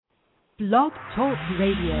Blog Talk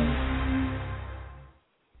Radio.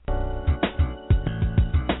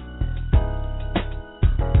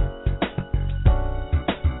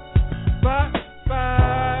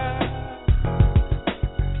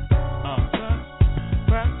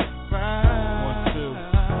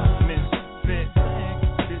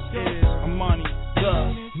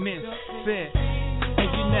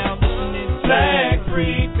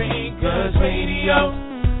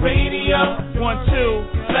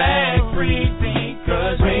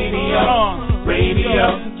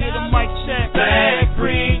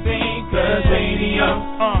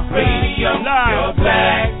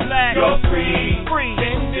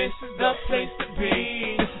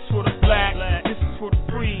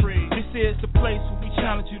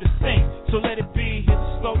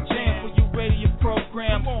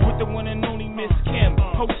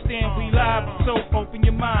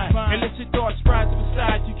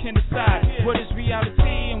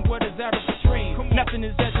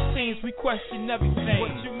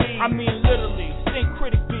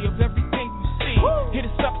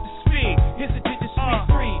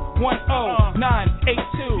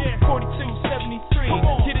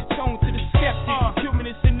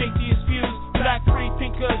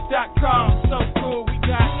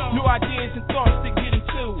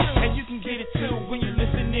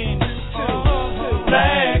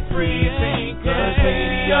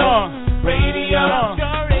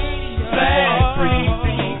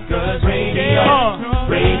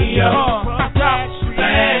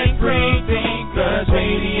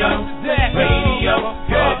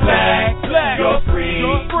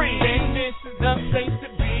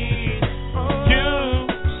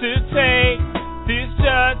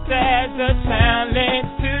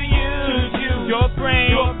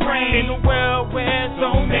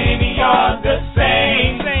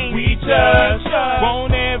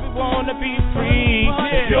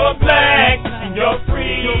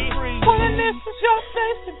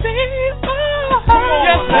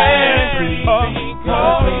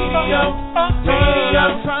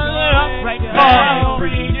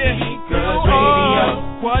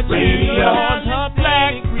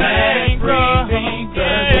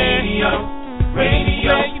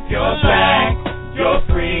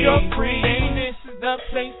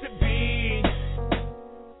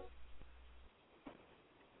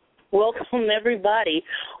 Welcome, everybody.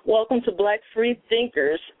 Welcome to Black Free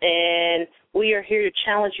Thinkers, and we are here to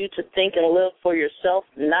challenge you to think and live for yourself,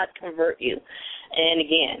 not convert you. And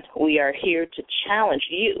again, we are here to challenge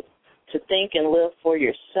you to think and live for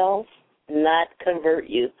yourself, not convert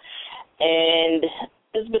you. And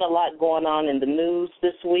there's been a lot going on in the news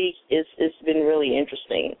this week. It's been really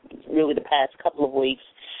interesting, really the past couple of weeks,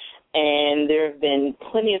 and there have been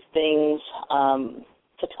plenty of things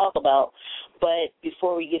to talk about. But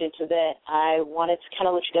before we get into that, I wanted to kind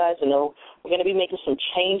of let you guys know we're going to be making some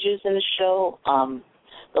changes in the show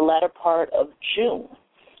the latter part of June.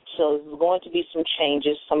 So there's going to be some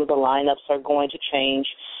changes. Some of the lineups are going to change,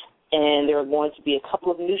 and there are going to be a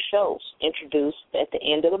couple of new shows introduced at the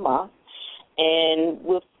end of the month, and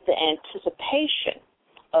with the anticipation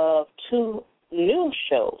of 2 new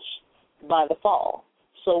shows by the fall.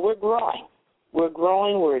 So we're growing.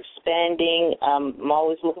 We're expanding. I'm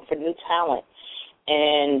always looking for new talent,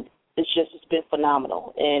 and it's been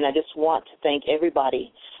phenomenal. And I just want to thank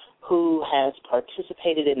everybody who has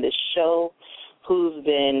participated in this show, who's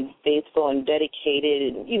been faithful and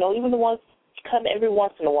dedicated, and, even the ones who come every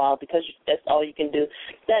once in a while because that's all you can do.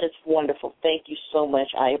 That is wonderful. Thank you so much.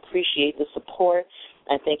 I appreciate the support.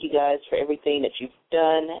 I thank you guys for everything that you've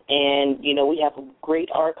done, and, we have a great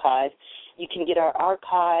archive. You can get our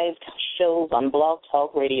archived shows on Blog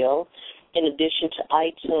Talk Radio. In addition to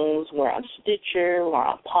iTunes, we're on Stitcher, we're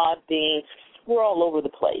on Podbean. We're all over the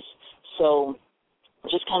place. So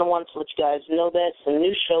just kind of wanted to let you guys know that. Some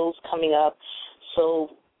new shows coming up. So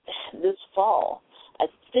this fall,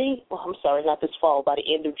 not this fall, by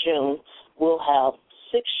the end of June, we'll have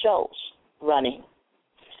 6 shows running.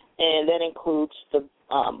 And that includes the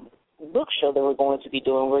book show that we're going to be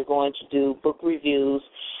doing. We're going to do book reviews.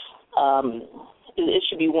 It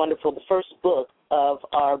should be wonderful. The first book of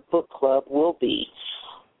our book club will be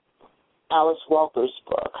Alice Walker's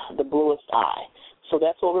book, The Bluest Eye. So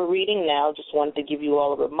that's what we're reading now. Just wanted to give you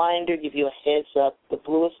all a reminder, give you a heads up. The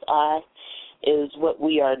Bluest Eye is what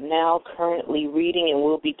we are now currently reading and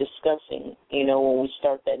we'll be discussing, when we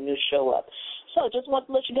start that new show up. So just want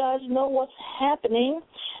to let you guys know what's happening.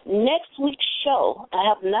 Next week's show, I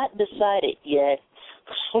have not decided yet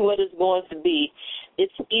what it's going to be.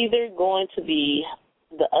 It's either going to be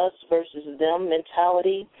the us versus them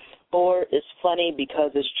mentality, or it's funny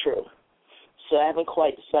because it's true. So I haven't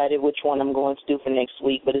quite decided which one I'm going to do for next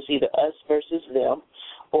week, but it's either us versus them,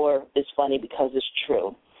 or it's funny because it's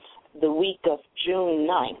true. The week of June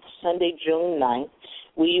 9th, Sunday, June 9th,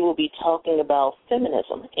 we will be talking about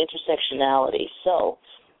feminism, intersectionality. So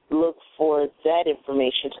look for that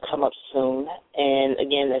information to come up soon. And,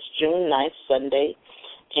 again, that's June 9th, Sunday,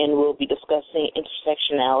 and we'll be discussing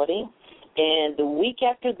intersectionality. And the week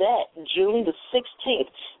after that, June the 16th,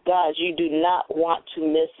 guys, you do not want to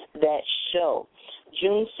miss that show.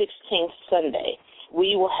 June 16th, Sunday,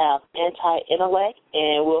 we will have Anti-Intellect,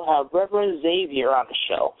 and we'll have Reverend Xavier on the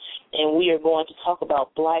show. And we are going to talk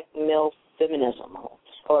about black male feminism,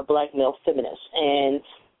 or black male feminists. And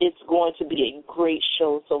it's going to be a great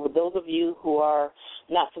show. So for those of you who are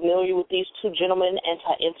not familiar with these two gentlemen,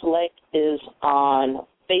 Anti-Intellect is on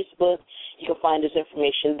Facebook. You can find this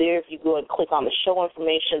information there. If you go and click on the show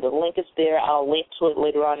information, the link is there. I'll link to it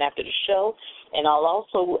later on after the show. And I'll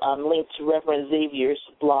also link to Reverend Xavier's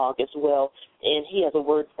blog as well. And he has a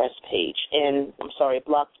WordPress page, a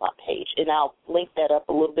Blogspot page. And I'll link that up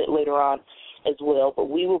a little bit later on as well. But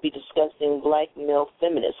we will be discussing black male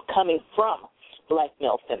feminists, coming from black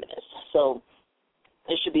male feminists. So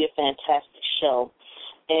it should be a fantastic show.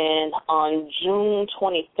 And on June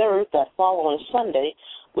 23rd, that following Sunday,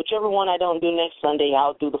 whichever one I don't do next Sunday,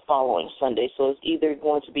 I'll do the following Sunday. So it's either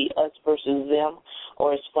going to be us versus them,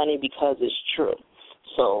 or it's funny because it's true.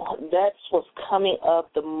 So that's what's coming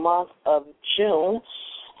up the month of June.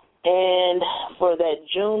 And for that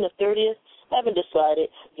June the 30th, I haven't decided,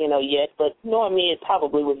 yet, but knowing me, it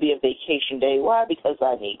probably would be a vacation day. Why? Because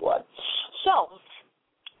I need one. So,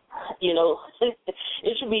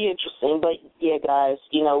 it should be interesting. But, yeah, guys,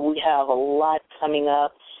 we have a lot coming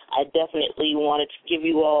up. I definitely wanted to give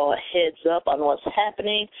you all a heads up on what's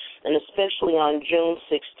happening, and especially on June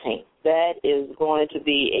 16th. That is going to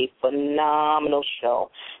be a phenomenal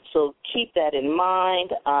show. So keep that in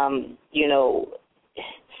mind.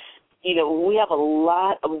 We have a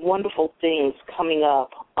lot of wonderful things coming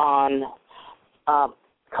up in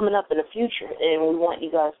the future, and we want you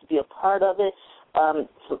guys to be a part of it.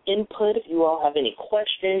 Some input. If you all have any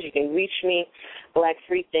questions, you can reach me,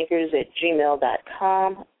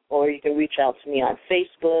 blackfreethinkers@gmail.com, or you can reach out to me on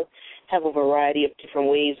Facebook. Have a variety of different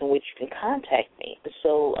ways in which you can contact me.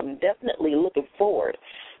 So I'm definitely looking forward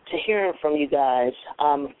to hearing from you guys.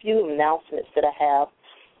 A few announcements that I have.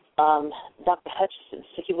 Dr. Hutchinson,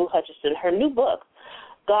 Sikivu Hutchinson, her new book,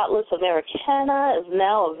 Godless Americana, is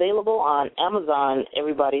now available on Amazon,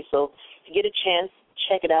 everybody. So if you get a chance,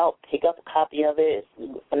 check it out. Pick up a copy of it.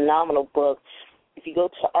 It's a phenomenal book. If you go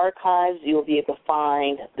to archives, you'll be able to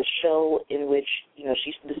find the show in which,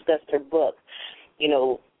 she discussed her book,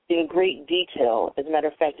 in great detail. As a matter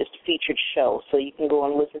of fact, it's a featured show, so you can go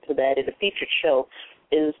and listen to that. And the featured show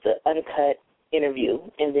is the uncut interview,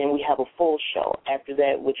 and then we have a full show after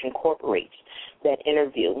that, which incorporates that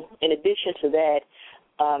interview. In addition to that,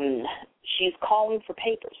 she's calling for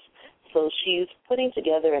papers. So she's putting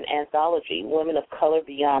together an anthology, Women of Color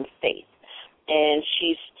Beyond Faith, and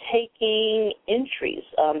she's taking entries.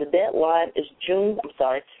 The deadline is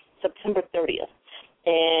September 30th,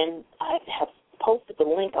 and I have posted the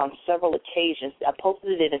link on several occasions. I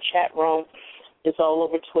posted it in a chat room. It's all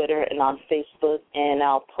over Twitter and on Facebook, and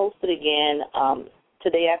I'll post it again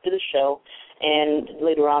today after the show and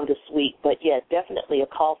later on this week. But, yeah, definitely a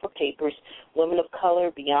call for papers, Women of Color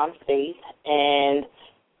Beyond Faith. And,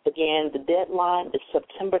 again, the deadline is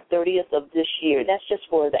September 30th of this year. That's just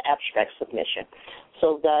for the abstract submission.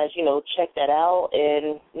 So, guys, check that out.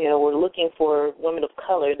 And, we're looking for women of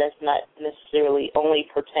color. That's not necessarily only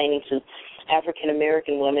pertaining to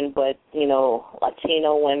African-American women, but,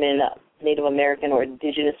 Latino women, Native American or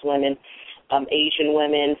indigenous women, Asian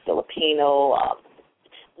women, Filipino,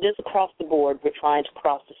 just across the board. We're trying to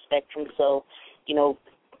cross the spectrum. So,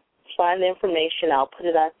 find the information. I'll put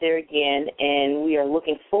it out there again, and we are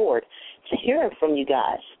looking forward to hearing from you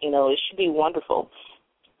guys. It should be wonderful.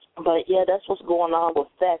 But, yeah, that's what's going on with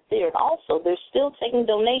that there. And also, they're still taking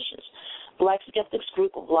donations. Black Skeptics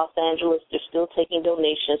Group of Los Angeles, they're still taking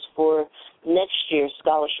donations for next year's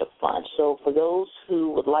scholarship fund. So for those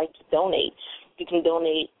who would like to donate, you can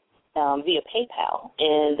donate via PayPal,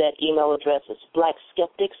 and that email address is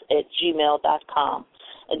blackskeptics@gmail.com.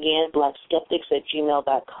 Again,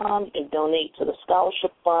 blackskeptics@gmail.com. You can donate to the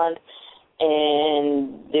scholarship fund,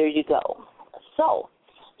 and there you go. So,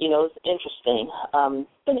 it's interesting.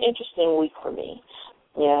 It's been an interesting week for me.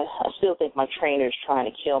 Yeah, I still think my trainer is trying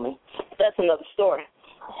to kill me. That's another story.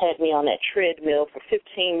 Had me on that treadmill for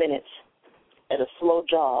 15 minutes at a slow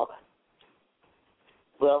jog.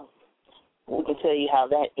 Well, we can tell you how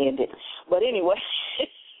that ended. But anyway,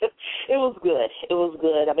 It was good. It was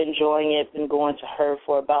good. I've been enjoying it. Been going to her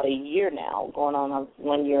for about a year now, going on a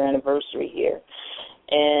 1-year anniversary here.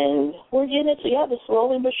 And we're getting it together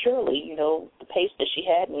slowly but surely. You know, the pace that she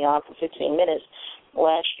had me on for 15 minutes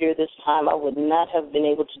last year, this time, I would not have been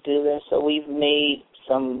able to do this. So we've made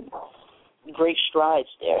some great strides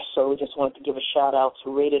there. So we just wanted to give a shout-out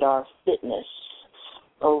to Rated R Fitness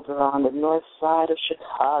over on the north side of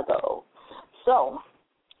Chicago. So,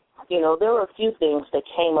 you know, there were a few things that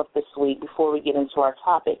came up this week before we get into our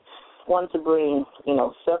topic. Wanted to bring, you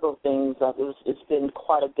know, several things up. It's been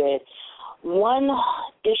quite a bit. One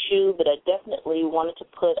issue that I definitely wanted to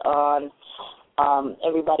put on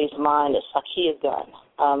everybody's mind is Sakia Gunn.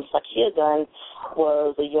 Sakia Gunn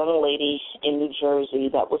was a young lady in New Jersey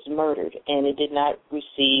that was murdered, and it did not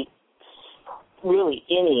receive really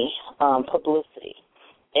any publicity.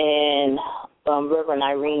 And Reverend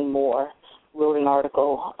Irene Moore wrote an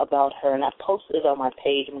article about her, and I posted it on my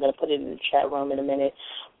page. I'm going to put it in the chat room in a minute.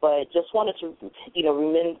 But just wanted to, you know,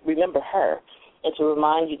 remember her and to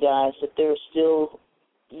remind you guys that there are still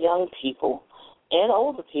young people and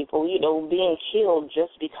older people, you know, being killed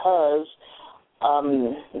just because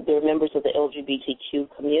they're members of the LGBTQ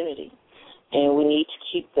community. And we need to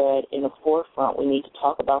keep that in the forefront. We need to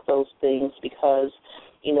talk about those things because,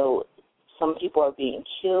 you know, some people are being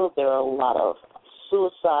killed. There are a lot of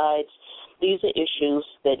suicides. These are issues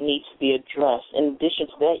that need to be addressed. In addition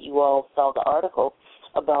to that, you all saw the article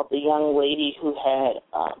about the young lady who had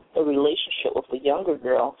a relationship with a younger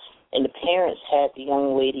girl, and the parents had the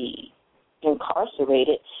young lady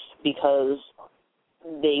incarcerated because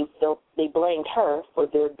they blamed her for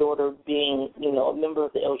their daughter being, you know, a member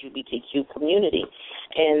of the LGBTQ community.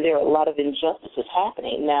 And there are a lot of injustices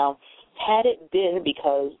happening. Now, had it been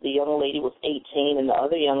because the young lady was 18 and the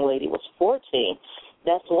other young lady was 14,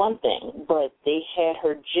 that's one thing. But they had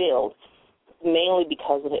her jailed mainly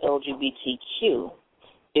because of the LGBTQ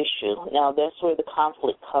issue. Now, that's where the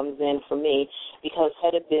conflict comes in for me, because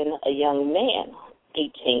had it been a young man,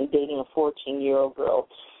 18, dating a 14-year-old girl,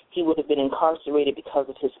 he would have been incarcerated because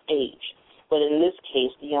of his age. But in this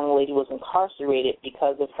case, the young lady was incarcerated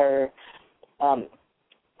because of her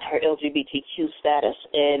LGBTQ status.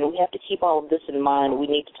 And we have to keep all of this in mind. We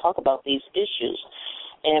need to talk about these issues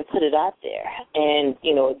and put it out there and,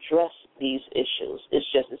 you know, address these issues.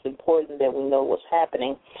 It's important that we know what's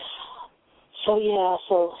happening. So, yeah,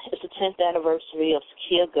 so it's the 10th anniversary of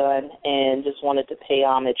Sakia Gunn, and just wanted to pay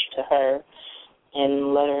homage to her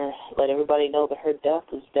and let everybody know that her death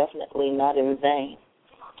was definitely not in vain.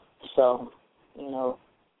 So, you know,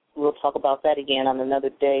 we'll talk about that again on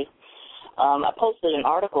another day. I posted an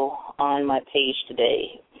article on my page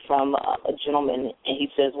today from a gentleman, and he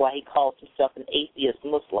says why he calls himself an atheist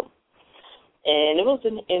Muslim. And it was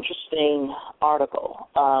an interesting article.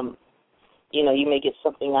 You know, you may get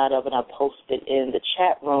something out of it. I posted in the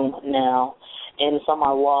chat room now, and it's on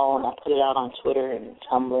my wall, and I put it out on Twitter and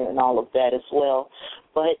Tumblr and all of that as well.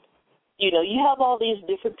 But, you know, you have all these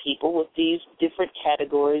different people with these different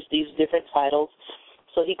categories, these different titles.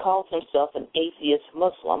 So he calls himself an atheist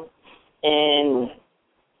Muslim. And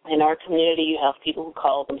in our community, you have people who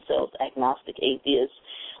call themselves agnostic atheists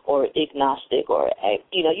or agnostic, or,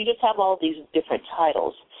 you know, you just have all these different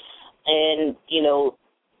titles. And, you know,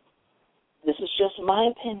 this is just my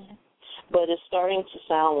opinion, but it's starting to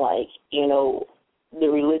sound like, you know, the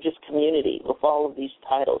religious community with all of these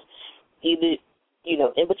titles. Either, you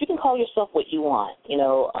know, but you can call yourself what you want, you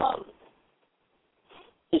know.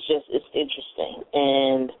 It's interesting.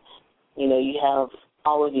 And, you know, you have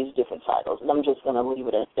all of these different titles, and I'm just going to leave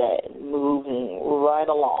it at that and moving right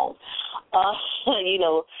along. You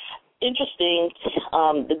know, interesting,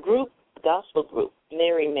 the group, the gospel group,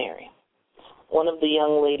 Mary, one of the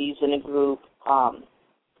young ladies in the group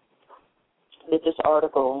did this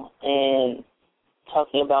article and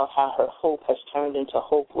talking about how her hope has turned into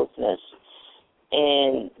hopelessness,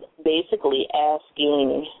 and basically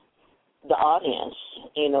asking the audience,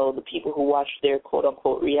 you know, the people who watch their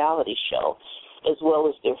quote-unquote reality show, as well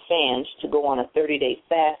as their fans, to go on a 30-day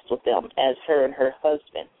fast with them as her and her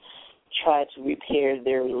husband tried to repair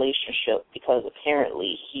their relationship because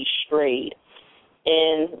apparently he strayed.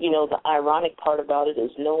 And, you know, the ironic part about it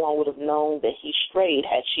is no one would have known that he strayed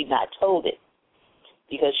had she not told it,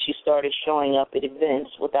 because she started showing up at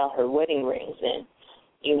events without her wedding rings. And,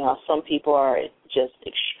 you know, some people are just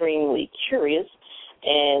extremely curious,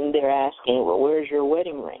 and they're asking, well, where's your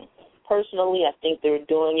wedding ring? Personally, I think they're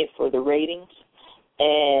doing it for the ratings,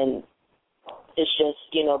 and it's just,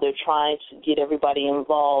 you know, they're trying to get everybody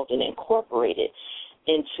involved and incorporate it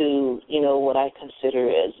into, you know, what I consider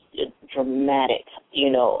as a dramatic, you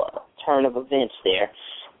know, turn of events there.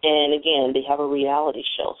 And, again, they have a reality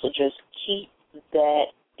show. So just keep that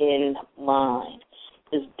in mind.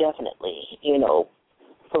 It's definitely,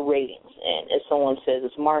 for ratings. And as someone says,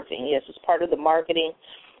 it's marketing. Yes, it's part of the marketing.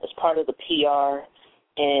 It's part of the PR.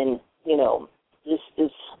 And, this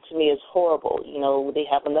is, to me, is horrible. They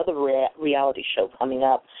have another reality show coming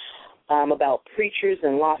up about preachers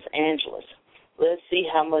in Los Angeles. Let's see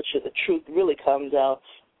how much of the truth really comes out.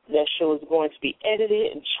 That show is going to be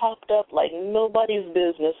edited and chopped up like nobody's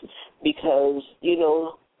business because,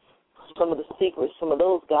 some of the secrets some of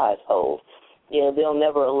those guys hold. They'll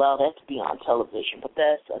never allow that to be on television. But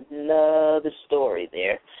that's another story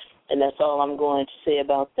there. And that's all I'm going to say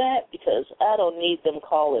about that because I don't need them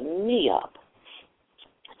calling me up.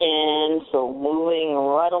 And so moving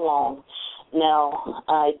right along. Now,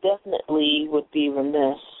 I definitely would be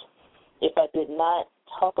remiss if I did not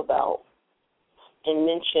talk about and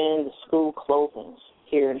mention the school closings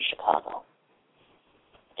here in Chicago.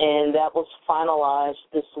 And that was finalized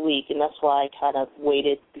this week, and that's why I kind of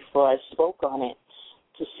waited before I spoke on it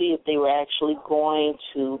to see if they were actually going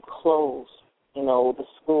to close, the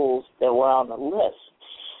schools that were on the list.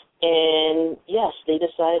 And, yes, they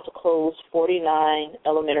decided to close 49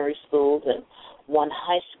 elementary schools and one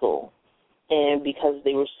high school, and because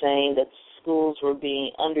they were saying that schools were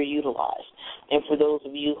being underutilized. And for those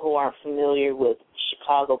of you who aren't familiar with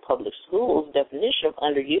Chicago Public Schools' definition of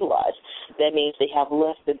underutilized, that means they have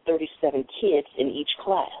less than 37 kids in each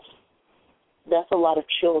class. That's a lot of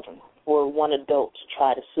children for one adult to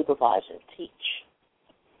try to supervise and teach.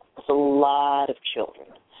 It's a lot of children.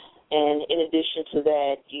 And in addition to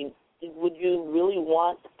that, would you really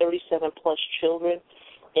want 37-plus children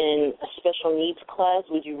in a special needs class?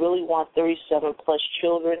 Would you really want 37-plus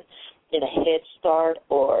children in a Head Start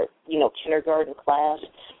or, kindergarten class?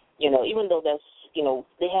 Even though that's,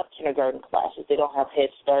 they have kindergarten classes. They don't have Head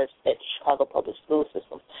Starts at Chicago Public School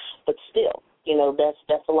System. But still,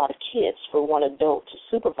 that's a lot of kids for one adult to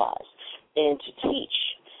supervise and to teach.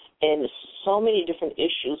 And there's so many different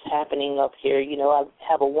issues happening up here. I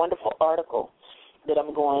have a wonderful article that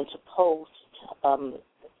I'm going to post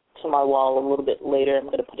to my wall a little bit later. I'm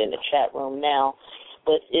going to put it in the chat room now.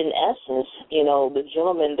 But in essence, the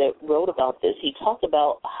gentleman that wrote about this, he talked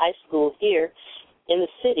about a high school here in the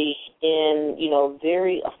city in,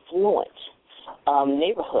 very affluent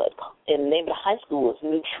neighborhood. And the name of the high school is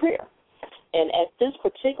New Trier. And at this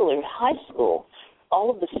particular high school,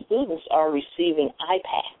 all of the students are receiving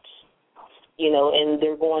iPads. And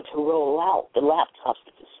they're going to roll out the laptops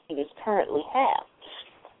that the students currently have.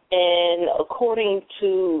 And according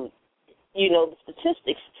to, the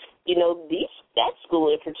statistics, that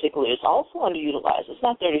school in particular is also underutilized. It's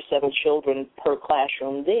not 37 children per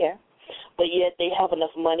classroom there, but yet they have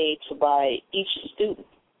enough money to buy each student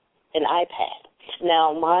an iPad.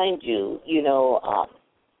 Now, mind you,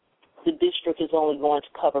 the district is only going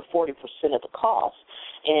to cover 40% of the cost,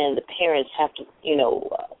 and the parents have to,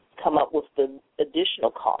 come up with the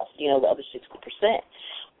additional cost, the other 60%.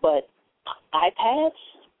 But iPads,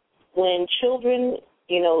 when children,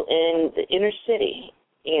 in the inner city,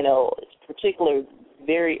 particular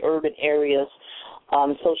very urban areas,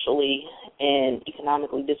 socially and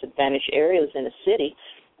economically disadvantaged areas in the city,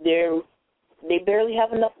 they barely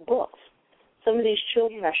have enough books. Some of these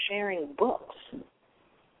children are sharing books.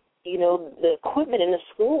 The equipment in the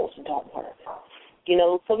schools don't work.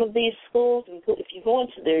 Some of these schools, if you go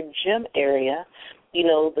into their gym area,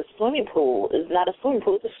 the swimming pool is not a swimming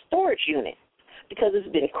pool, it's a storage unit because it's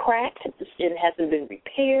been cracked, it hasn't been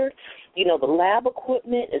repaired. The lab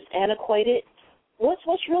equipment is antiquated.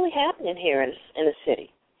 What's really happening here in the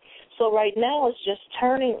city? So right now it's just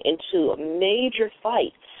turning into a major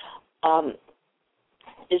fight.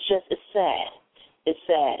 It's sad. It's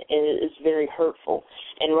sad, and it's very hurtful.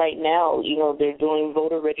 And right now, they're doing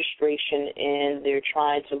voter registration, and they're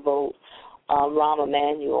trying to vote Rahm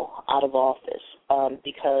Emanuel out of office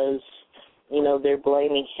because, they're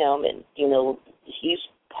blaming him, and, he's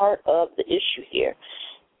part of the issue here.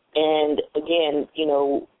 And, again,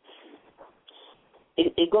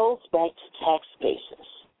 it goes back to tax basis.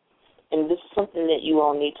 And this is something that you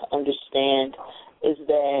all need to understand is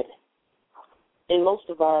that in most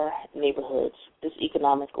of our neighborhoods, it's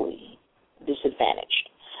economically disadvantaged.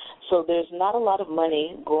 So there's not a lot of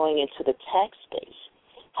money going into the tax base.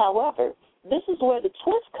 However, this is where the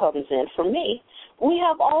twist comes in. For me, we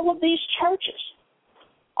have all of these churches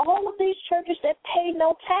that pay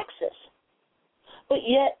no taxes. But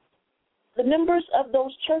yet the members of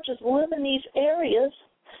those churches live in these areas,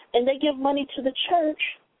 and they give money to the church,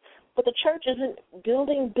 but the church isn't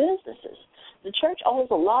building businesses. the church owns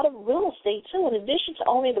a lot of real estate, too. In addition to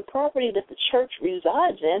owning the property that the church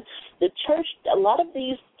resides in, the church, a lot of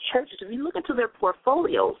these churches, if you look into their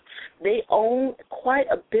portfolios, they own quite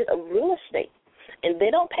a bit of real estate. And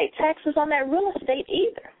they don't pay taxes on that real estate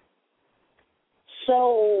either.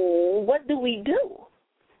 So what do?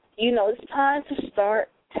 It's time to start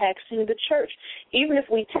taxing the church, even if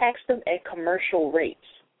we tax them at commercial rates.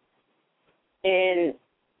 And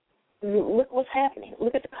look what's happening.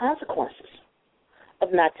 Look at the consequences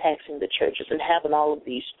of not taxing the churches and having all of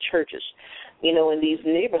these churches, in these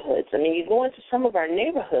neighborhoods. I mean, you go into some of our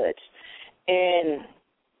neighborhoods, and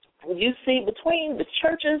you see between the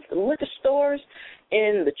churches, the liquor stores,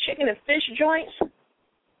 and the chicken and fish joints,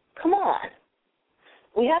 come on.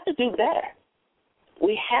 We have to do better.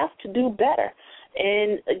 We have to do better.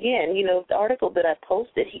 And, again, the article that I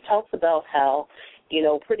posted, he talks about how,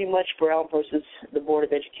 pretty much Brown versus the Board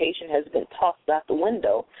of Education has been tossed out the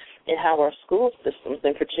window, and how our school systems,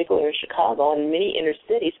 in particular in Chicago and many inner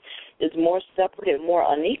cities, is more separate and more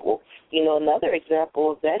unequal. Another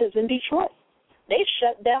example of that is in Detroit. They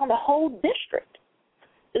shut down the whole district.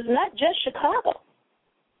 It's not just Chicago.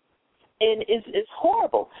 And it's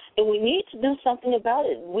horrible. And we need to do something about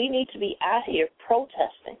it. We need to be out here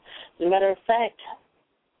protesting. As a matter of fact,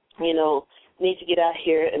 need to get out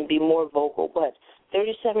here and be more vocal. But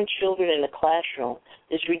 37 children in the classroom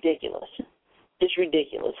is ridiculous. It's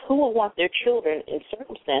ridiculous. Who would want their children in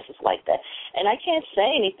circumstances like that? And I can't say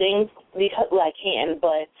anything because I can,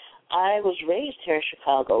 but I was raised here in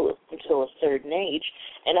Chicago until a certain age,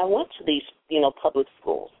 and I went to these, public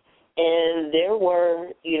schools. And there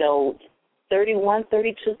were, 31,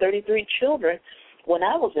 32, 33 children when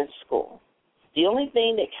I was in school. The only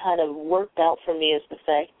thing that kind of worked out for me is the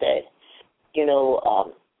fact that,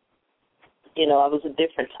 I was a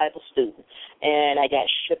different type of student, and I got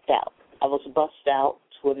shipped out. I was bused out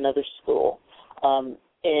to another school,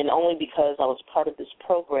 and only because I was part of this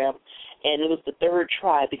program, and it was the third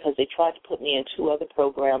try because they tried to put me in 2 other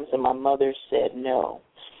programs, and my mother said no.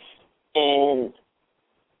 And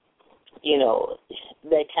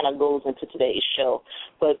that kind of goes into today's show.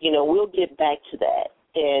 But, we'll get back to that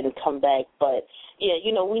and come back. But, yeah,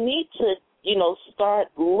 we need to, start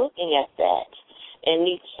looking at that and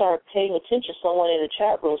need to start paying attention. Someone in the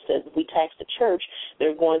chat room says if we tax the church,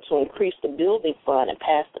 they're going to increase the building fund and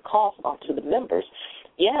pass the cost on to the members.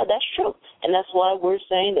 Yeah, that's true. And that's why we're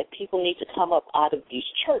saying that people need to come up out of these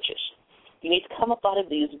churches. You need to come up out of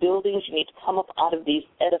these buildings. You need to come up out of these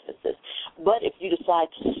edifices. But if you decide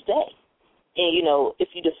to stay, and, if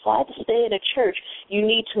you decide to stay in a church, you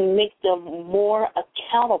need to make them more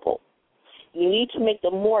accountable. You need to make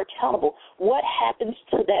them more accountable. What happens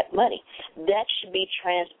to that money? That should be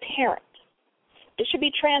transparent. It should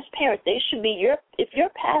be transparent. They should be if your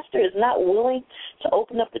pastor is not willing to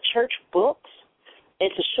open up the church books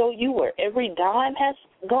and to show you where every dime has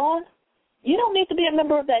gone, you don't need to be a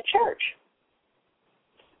member of that church.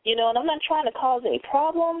 And I'm not trying to cause any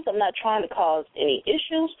problems. I'm not trying to cause any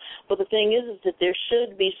issues. But the thing is that there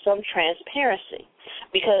should be some transparency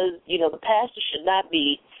because, the pastor should not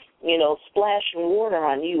be, splashing water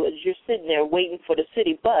on you as you're sitting there waiting for the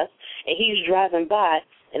city bus and he's driving by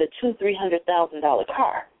in a $200,000-$300,000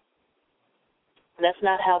 car. That's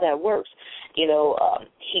not how that works.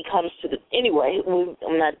 He comes to anyway,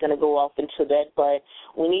 I'm not going to go off into that, but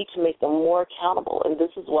we need to make them more accountable. And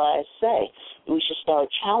this is why I say we should start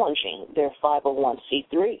challenging their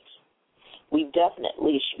 501c3s. We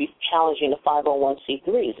definitely should be challenging the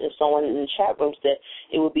 501c3s. And someone in the chat room said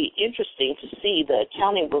it would be interesting to see the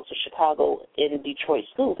accounting books of Chicago and Detroit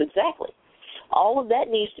schools. Exactly. All of that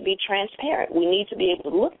needs to be transparent. We need to be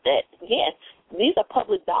able to look at that. Again, these are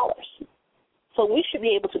public dollars. So we should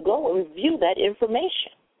be able to go and view that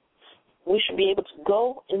information. We should be able to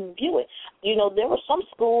go and view it. There were some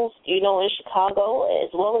schools, in Chicago as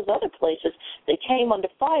well as other places that came under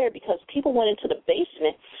fire because people went into the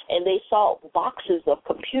basement and they saw boxes of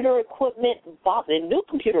computer equipment, and new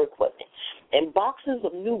computer equipment, and boxes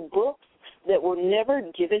of new books that were never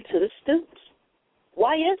given to the students.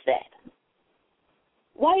 Why is that?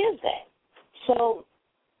 Why is that? So,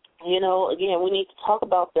 again, we need to talk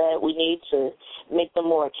about that. We need to make them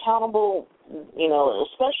more accountable,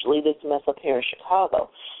 especially this mess up here in Chicago.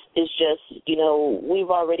 It's just, we've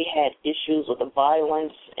already had issues with the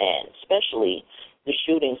violence and especially the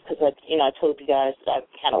shootings because, I told you guys that I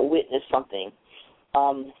kind of witnessed something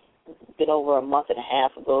a bit over a month and a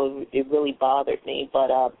half ago. It really bothered me. But,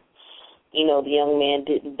 the young man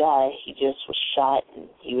didn't die. He just was shot and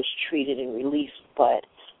he was treated and released. But,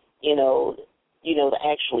 to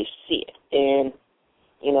actually see it. And,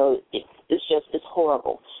 it's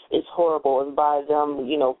horrible. It's horrible. And by them,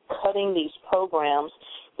 cutting these programs,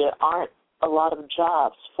 there aren't a lot of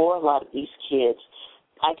jobs for a lot of these kids.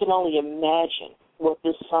 I can only imagine what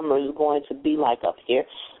this summer is going to be like up here.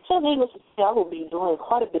 So needless to say, I will be doing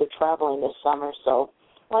quite a bit of traveling this summer, so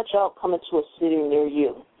watch out coming to a city near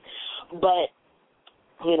you. But,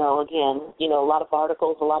 again, a lot of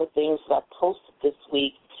articles, a lot of things that I posted this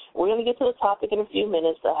week. We're going to get to the topic in a few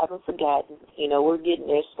minutes. I haven't forgotten. We're getting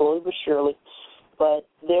there slowly but surely. But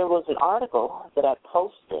there was an article that I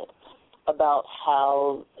posted about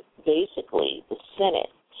how basically the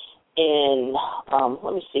Senate in,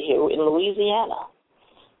 in Louisiana,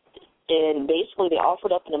 and basically they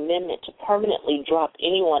offered up an amendment to permanently drop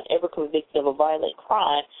anyone ever convicted of a violent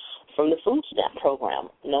crime from the food stamp program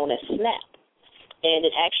known as SNAP. And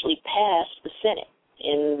it actually passed the Senate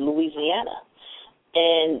in Louisiana,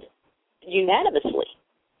 and unanimously.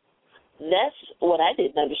 That's what I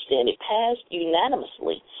didn't understand. It passed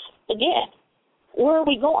unanimously. Again, where are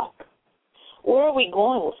we going? Where are we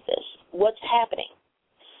going with this? What's happening?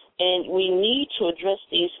 And we need to address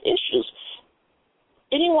these issues.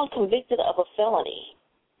 Anyone convicted of a felony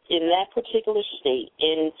in that particular state,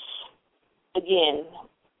 and again,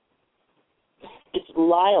 it's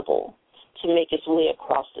liable to make its way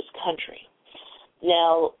across this country.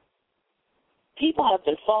 Now, people have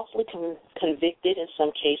been falsely convicted in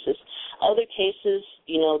some cases. Other cases,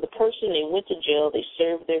 the person, they went to jail, they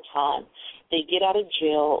served their time, they get out of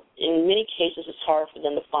jail. In many cases, it's hard for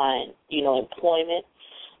them to find, employment,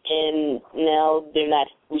 and now they're not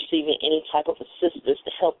receiving any type of assistance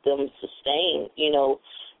to help them sustain,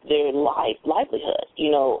 their livelihood.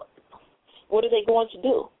 What are they going to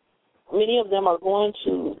do? Many of them are going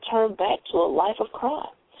to turn back to a life of crime,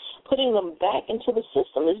 putting them back into the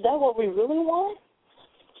system. Is that what we really want?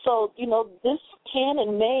 So, this can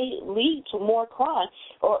and may lead to more crime,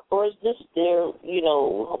 or is this their,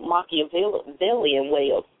 Machiavellian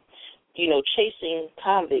way of, chasing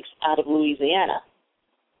convicts out of Louisiana?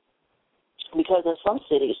 Because in some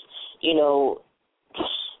cities,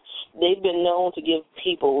 they've been known to give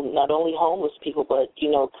people, not only homeless people, but,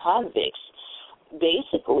 convicts,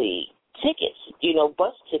 basically tickets,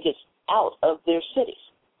 bus tickets out of their cities.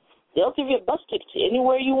 They'll give you a bus ticket to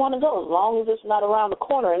anywhere you want to go as long as it's not around the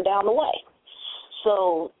corner and down the way.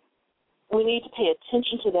 So we need to pay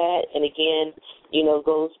attention to that. And again,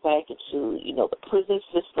 goes back into, the prison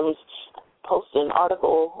systems. I posted an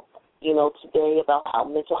article, today about how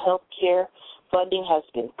mental health care funding has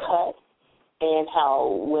been cut and how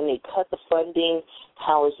when they cut the funding,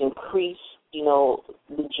 how it's increased,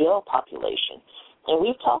 the jail population. And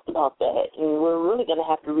we've talked about that, and we're really going to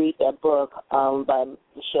have to read that book by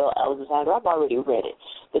Michelle Alexander. I've already read it,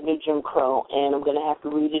 The New Jim Crow, and I'm going to have to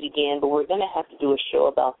read it again, but we're going to have to do a show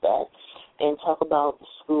about that and talk about the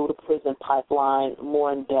school-to-prison pipeline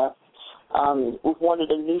more in depth. With one of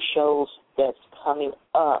the new shows that's coming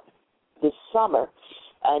up this summer,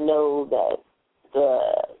 I know that the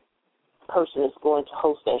person is going to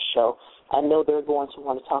host that show. I know they're going to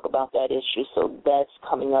want to talk about that issue, so that's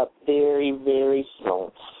coming up very, very soon,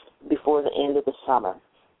 before the end of the summer.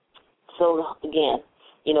 So, again,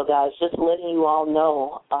 guys, just letting you all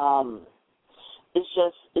know,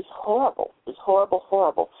 it's horrible. It's horrible,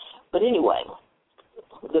 horrible. But anyway,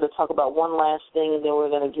 we're going to talk about one last thing, and then we're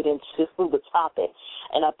going to get into the topic.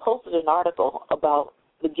 And I posted an article about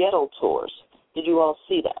the ghetto tours. Did you all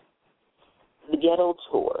see that? The ghetto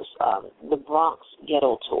tours, the Bronx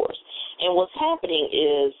ghetto tours. And what's happening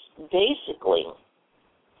is basically,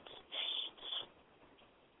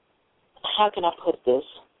 how can I put this?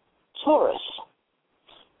 Tourists,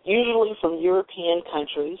 usually from European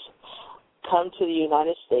countries, come to the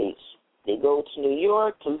United States. They go to New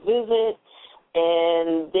York to visit,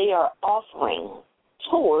 and they are offering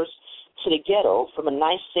tours to the ghetto from a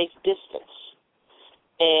nice, safe distance.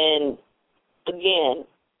 And, again,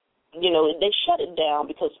 they shut it down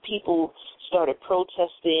because people started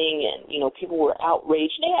protesting and, people were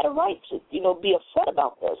outraged. They had a right to, be upset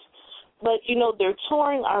about this. But, they're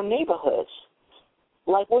touring our neighborhoods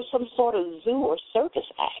like we're some sort of zoo or circus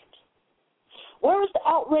act. Where is the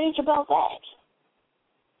outrage about that?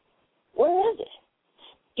 Where is it?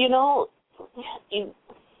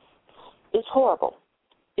 It's horrible.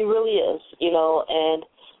 It really is, and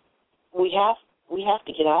we have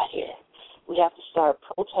to get out here. We have to start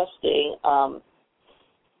protesting.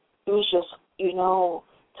 It was just,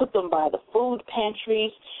 took them by the food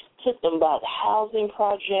pantries, took them by the housing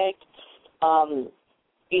project, a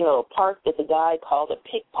park that the guy called a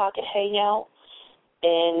pickpocket hangout.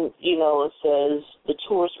 And, it says the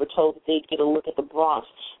tourists were told that they'd get a look at the Bronx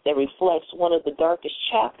that reflects one of the darkest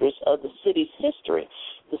chapters of the city's history.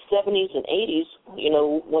 The 70s and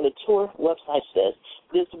 80s, when a tour website says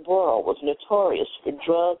this borough was notorious for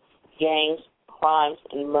drugs, gangs, crimes,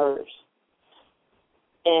 and murders.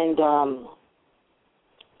 And,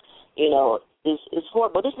 it's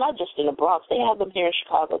horrible. But it's not just in the Bronx. They have them here in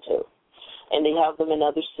Chicago, too. And they have them in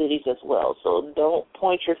other cities as well. So don't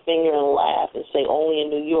point your finger and laugh and say only in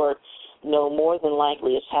New York. No, more than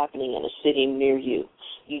likely it's happening in a city near you.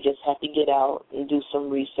 You just have to get out and do some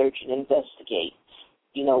research and investigate,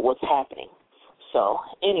 what's happening. So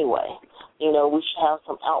anyway, we should have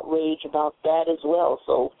some outrage about that as well.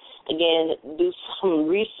 So, again, do some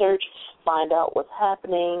research, find out what's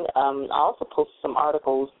happening. I also posted some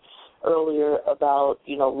articles earlier about,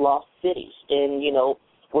 lost cities and,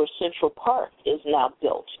 where Central Park is now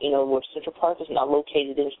built, where Central Park is now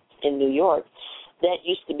located in New York. That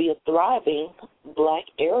used to be a thriving black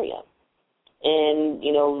area. And,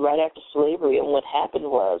 right after slavery, and what happened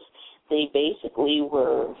was they basically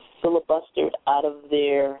were filibustered out of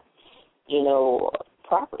their,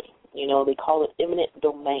 property. They call it eminent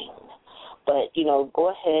domain. But, go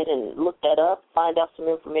ahead and look that up, find out some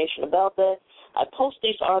information about that. I post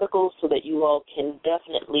these articles so that you all can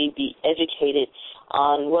definitely be educated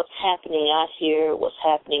on what's happening out here, what's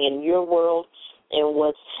happening in your world, and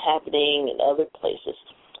what's happening in other places.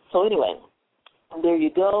 So anyway, there you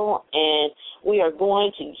go, and we are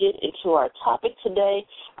going to get into our topic today.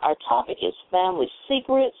 Our topic is family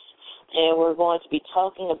secrets, and we're going to be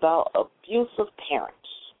talking about abusive parents.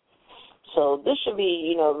 So this should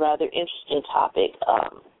be, a rather interesting topic.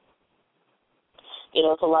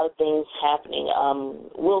 It's a lot of things happening.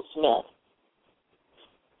 Will Smith,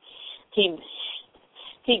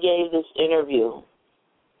 he gave this interview,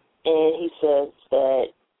 and he says that,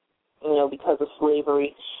 because of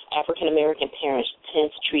slavery, African-American parents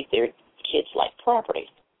tend to treat their kids like property.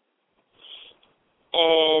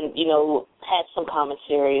 And, had some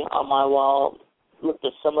commentary on my wall, looked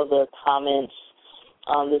at some of the comments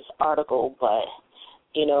on this article, but,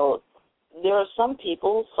 there are some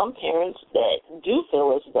people, some parents that do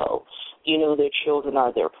feel as though, their children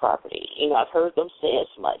are their property. I've heard them say as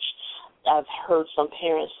much. I've heard some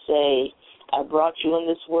parents say, I brought you in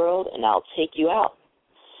this world and I'll take you out.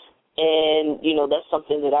 And, that's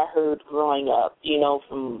something that I heard growing up,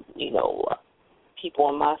 from, people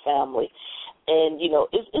in my family. And,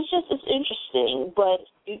 it's interesting, but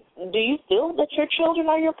do you feel that your children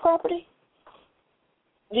are your property?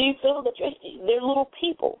 Do you feel that they're little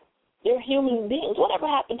people? They're human beings. Whatever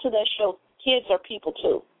happened to that show, Kids Are People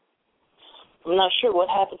Too? I'm not sure what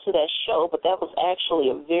happened to that show, but that was actually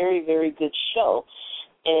a very, very good show.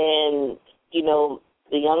 And,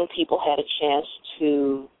 the young people had a chance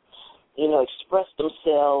to, express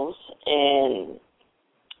themselves and,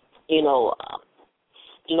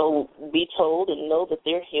 be told and know that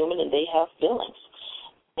they're human and they have feelings.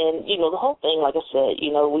 And, the whole thing, like I said,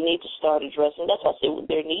 we need to start addressing. That's why I say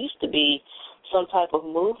there needs to be some type of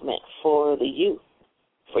movement for the youth,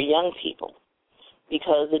 for young people,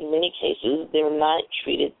 because in many cases they're not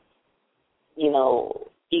treated,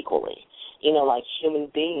 equally, like human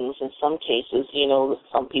beings. In some cases,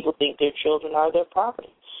 some people think their children are their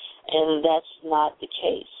property, and that's not the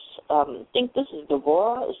case. I think this is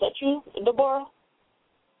Deborah. Is that you, Deborah?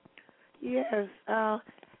 Yes. How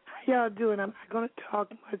y'all doing? I'm not going to talk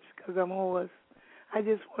much because I'm hoarse. I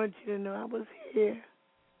just want you to know I was here.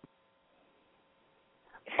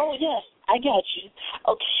 Oh, yes, I got you.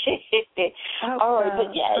 Okay. All right,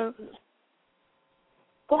 but yeah.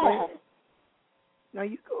 Go ahead. No,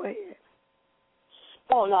 you go ahead.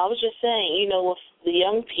 Oh, no, I was just saying, with the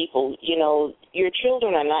young people, your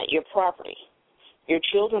children are not your property. Your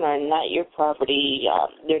children are not your property.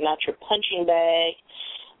 They're not your punching bag.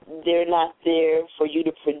 They're not there for you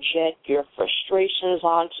to project your frustrations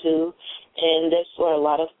onto. And that's where a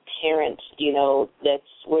lot of parents,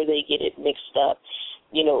 that's where they get it mixed up.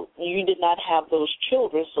 You did not have those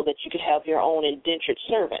children so that you could have your own indentured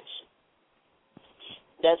servants.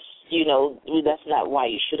 That's, that's not why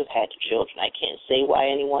you should have had the children. I can't say why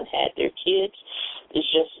anyone had their kids.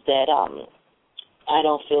 It's just that I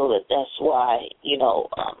don't feel that that's why,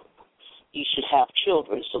 you should have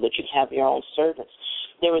children so that you have your own servants.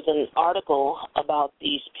 There was an article about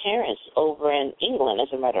these parents over in England,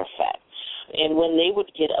 as a matter of fact. And when they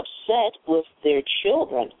would get upset with their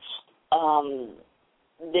children,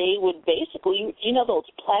 they would basically, those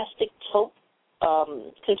plastic tote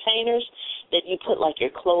containers that you put like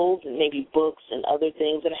your clothes and maybe books and other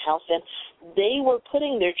things in a house in, they were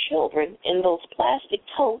putting their children in those plastic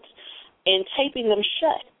totes and taping them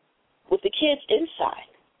shut. with the kids inside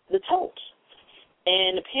the totes.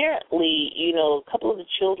 And apparently, a couple of the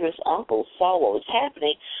children's uncles saw what was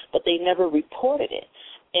happening, but they never reported it.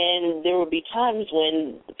 And there would be times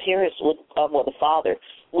when the parents would, the father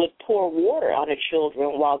would pour water on the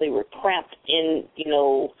children while they were cramped in,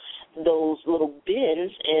 those little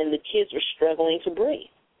bins, and the kids were struggling to breathe.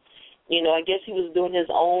 I guess he was doing his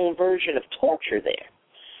own version of torture there.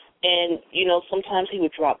 And, sometimes he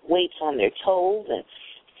would drop weights on their toes and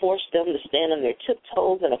force them to stand on their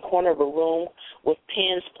tiptoes in a corner of a room with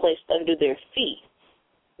pins placed under their feet.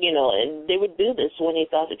 And they would do this when he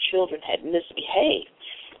thought the children had misbehaved.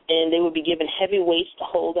 And they would be given heavy weights to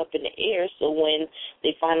hold up in the air, so when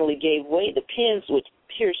they finally gave way, the pins would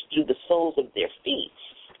pierce through the soles of their feet.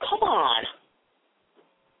 Come on.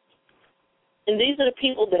 And these are the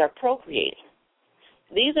people that are procreating.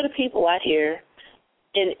 These are the people out here,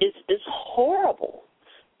 and it's horrible.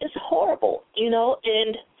 It's horrible,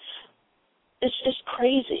 and it's just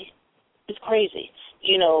crazy. It's crazy.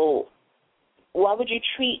 Why would you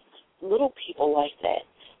treat little people like that?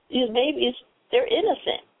 These babies, they're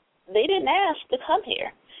innocent. They didn't ask to come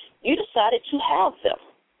here. You decided to have them.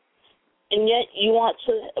 And yet you want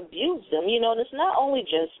to abuse them. And it's not only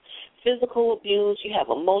just physical abuse. You have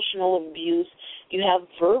emotional abuse. You have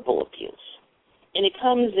verbal abuse. And it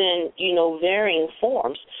comes in, varying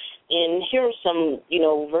forms. And here are some,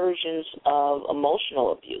 versions of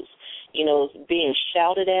emotional abuse. Being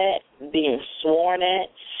shouted at, being sworn at.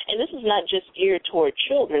 And this is not just geared toward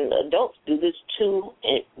children. Adults do this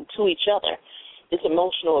to each other. It's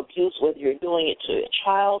emotional abuse, whether you're doing it to a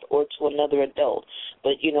child or to another adult.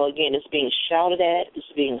 But, again, it's being shouted at,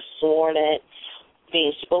 it's being sworn at,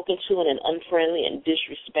 being spoken to in an unfriendly and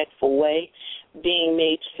disrespectful way, being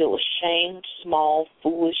made to feel ashamed, small,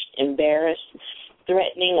 foolish, embarrassed,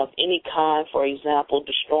 threatening of any kind, for example,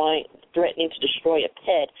 threatening to destroy a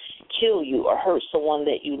pet, kill you, or hurt someone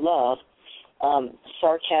that you love,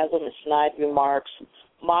 sarcasm and snide remarks,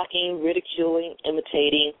 mocking, ridiculing,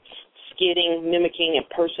 imitating, skidding, mimicking,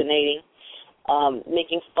 impersonating,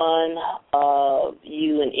 making fun of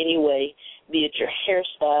you in any way, be it your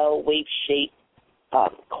hairstyle, weight, shape,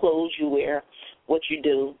 clothes you wear, what you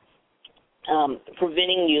do,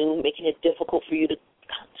 preventing you, making it difficult for you to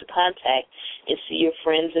contact and see your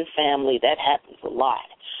friends and family. That happens a lot.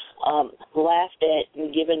 Laughed at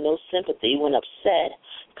and given no sympathy when upset,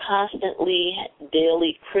 constantly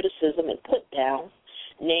daily criticism and put down,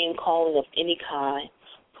 name calling of any kind,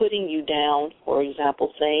 putting you down, for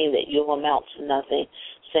example, saying that you'll amount to nothing,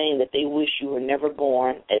 saying that they wish you were never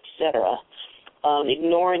born, etc.,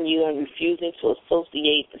 ignoring you and refusing to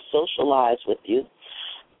associate and socialize with you,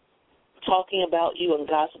 talking about you and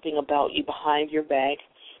gossiping about you behind your back,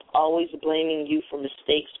 always blaming you for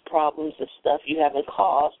mistakes, problems, and stuff you haven't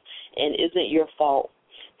caused and isn't your fault,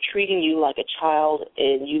 treating you like a child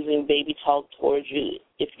and using baby talk towards you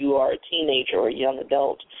if you are a teenager or a young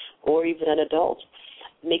adult or even an adult,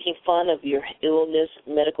 making fun of your illness,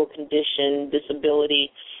 medical condition,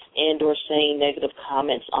 disability, and or saying negative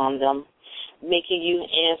comments on them, making you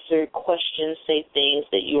answer questions, say things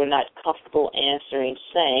that you are not comfortable answering,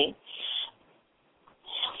 saying,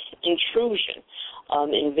 intrusion,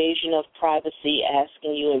 invasion of privacy,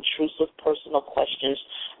 asking you intrusive personal questions,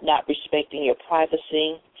 not respecting your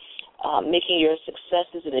privacy, making your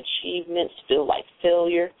successes and achievements feel like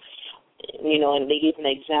failure. And they give an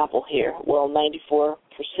example here. Well, 94%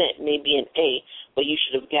 may be an A, but you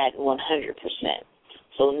should have gotten 100%.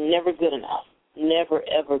 So never good enough. Never,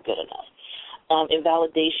 ever good enough.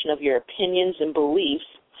 Invalidation of your opinions and beliefs,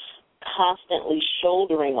 constantly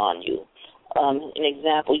shouldering on you. An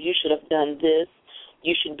example, you should have done this.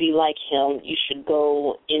 You should be like him. You should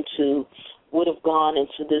would have gone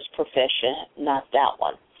into this profession, not that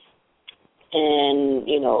one. And,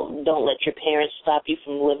 don't let your parents stop you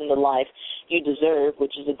from living the life you deserve,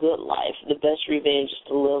 which is a good life. The best revenge is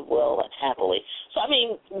to live well and happily. So,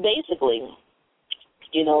 basically,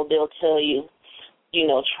 they'll tell you,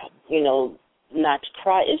 not to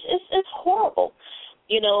cry. It's horrible,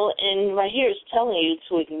 and right here it's telling you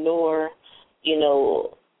to ignore,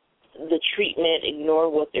 the treatment, ignore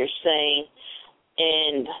what they're saying,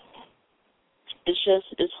 and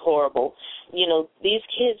it's horrible. These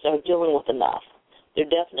kids are dealing with enough. They're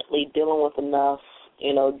definitely dealing with enough,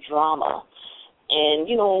 drama. And,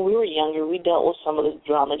 when we were younger, we dealt with some of this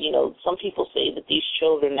drama. Some people say that these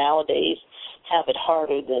children nowadays have it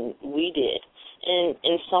harder than we did. And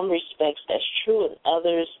in some respects, that's true. In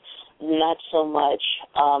others, not so much.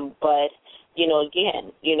 But,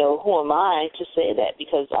 again, who am I to say that?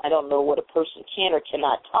 Because I don't know what a person can or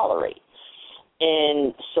cannot tolerate.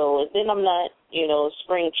 And so then I'm not,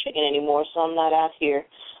 spring chicken anymore, so I'm not out here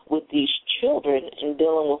with these children and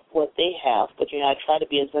dealing with what they have. But, I try to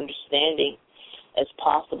be as understanding as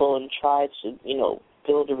possible and try to,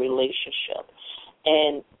 build a relationship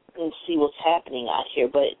and see what's happening out here.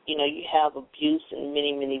 But, you have abuse in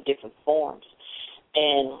many, many different forms.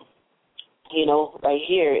 And, right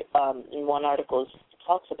here in one article it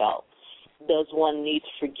talks about, does one need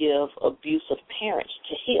to forgive abusive parents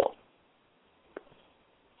to heal?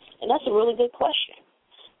 And that's a really good question.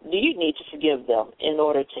 Do you need to forgive them in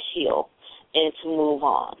order to heal and to move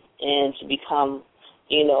on and to become,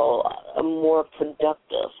 a more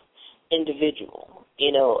productive individual?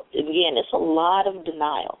 Again, it's a lot of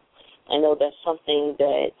denial. I know that's something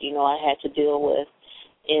that, I had to deal with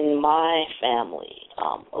in my family.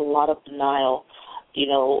 A lot of denial,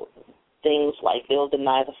 things like they'll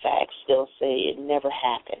deny the facts. They'll say it never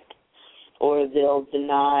happened. Or they'll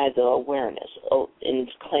deny the awareness and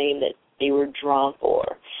claim that they were drunk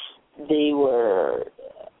or they were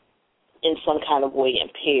in some kind of way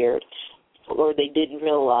impaired, or they didn't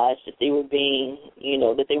realize that they were being,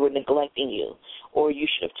 that they were neglecting you, or you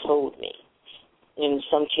should have told me. In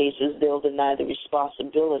some cases, they'll deny the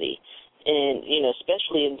responsibility, and,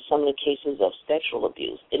 especially in some of the cases of sexual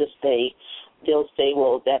abuse, they'll say,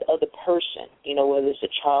 well, that other person, whether it's a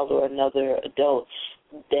child or another adult,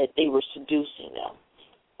 that they were seducing them.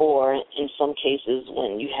 Or in some cases,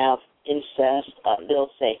 when you have incest,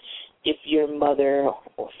 they'll say, if your mother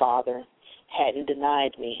or father hadn't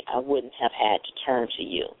denied me, I wouldn't have had to turn to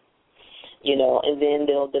you. And then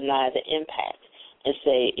they'll deny the impact and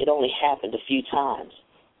say it only happened a few times,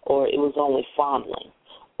 or it was only fondling,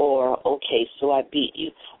 or, okay, so I beat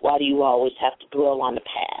you. Why do you always have to dwell on the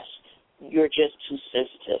past? You're just too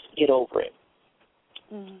sensitive. Get over it.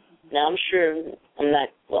 Mm-hmm. Now,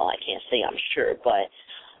 I can't say I'm sure, but,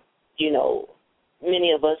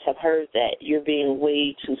 many of us have heard that you're being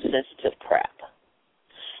way too sensitive crap.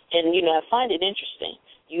 And, I find it interesting.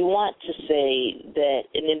 You want to say that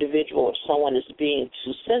an individual or someone is being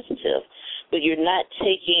too sensitive, but you're not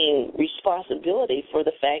taking responsibility for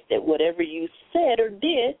the fact that whatever you said or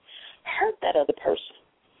did hurt that other person.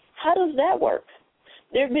 How does that work?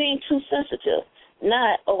 They're being too sensitive,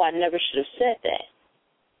 not, I never should have said that.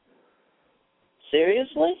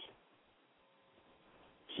 Seriously?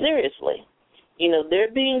 Seriously.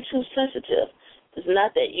 They're being too sensitive. It's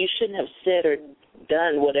not that you shouldn't have said or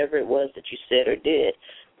done whatever it was that you said or did,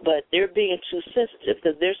 but they're being too sensitive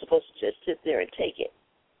because they're supposed to just sit there and take it.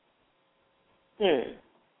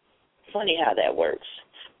 Funny how that works.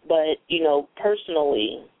 But,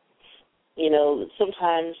 personally,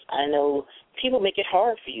 sometimes I know people make it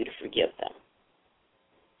hard for you to forgive them.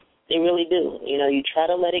 They really do. You try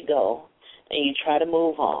to let it go, and you try to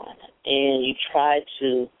move on, and you try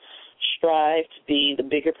to strive to be the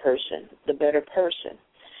bigger person, the better person.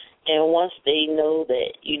 And once they know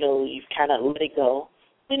that, you've kind of let it go,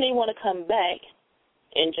 then they want to come back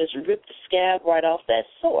and just rip the scab right off that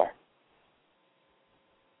sore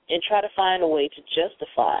and try to find a way to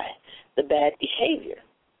justify the bad behavior.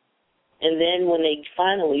 And then when they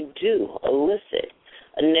finally do elicit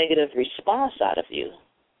a negative response out of you,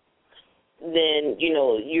 then,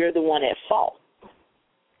 you're the one at fault,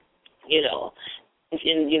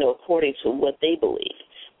 according to what they believe.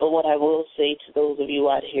 But what I will say to those of you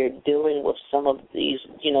out here dealing with some of these,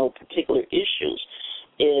 particular issues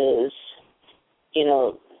is,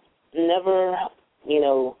 never,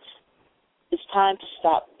 it's time to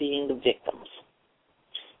stop being the victims.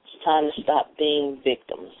 It's time to stop being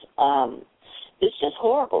victims. It's just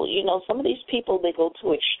horrible. Some of these people, they go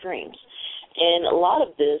to extremes. And a lot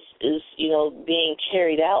of this is, being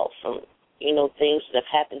carried out from, things that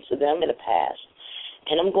have happened to them in the past.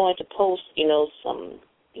 And I'm going to post, some,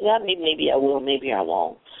 maybe I will, maybe I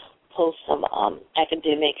won't, post some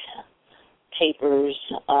academic papers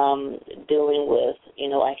dealing with,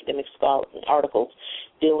 academic articles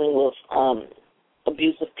dealing with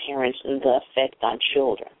abusive parents and the effect on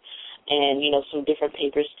children. And, some different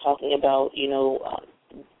papers talking about,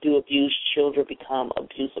 do abused children become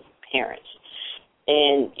abusive parents?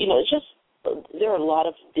 And, it's just, there are a lot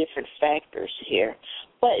of different factors here.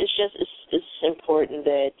 But it's important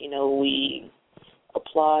that, we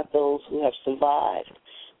applaud those who have survived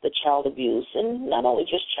the child abuse. And not only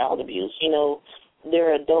just child abuse,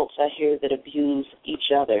 there are adults out here that abuse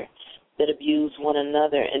each other, that abuse one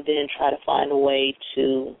another, and then try to find a way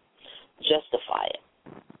to justify it.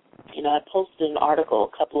 I posted an article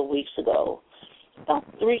a couple of weeks ago,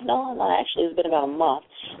 actually it's been about a month,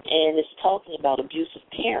 and it's talking about abusive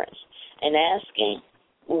parents and asking,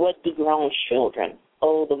 what do grown children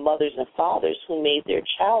owe the mothers and fathers who made their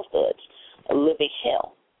childhoods a living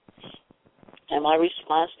hell? And my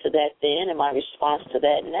response to that then and my response to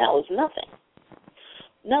that now is nothing.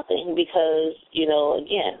 Nothing, because,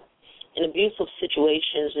 again, in abusive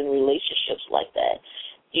situations and relationships like that,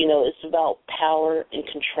 it's about power and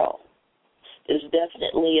control. It's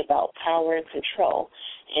definitely about power and control.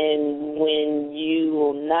 And when you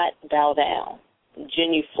will not bow down,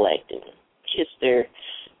 genuflect, and kiss their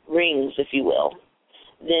rings, if you will,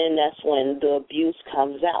 then that's when the abuse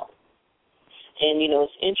comes out. And,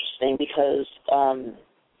 it's interesting because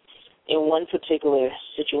in one particular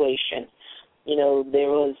situation, there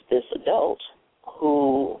was this adult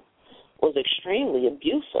who was extremely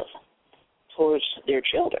abusive towards their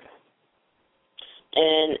children.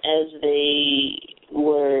 And as they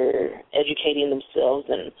were educating themselves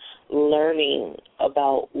and learning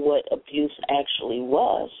about what abuse actually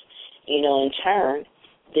was, in turn,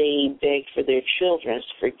 they begged for their children's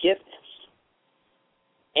forgiveness.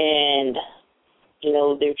 And,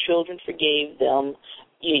 their children forgave them,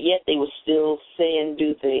 yet they would still say and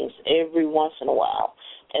do things every once in a while,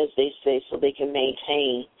 as they say, so they can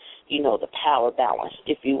maintain, the power balance,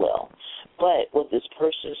 if you will. But what this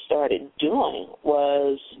person started doing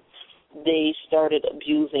was they started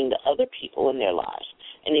abusing the other people in their lives,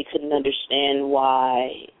 and they couldn't understand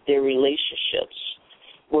why their relationships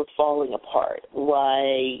were falling apart,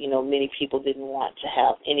 why, many people didn't want to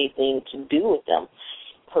have anything to do with them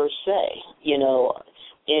per se,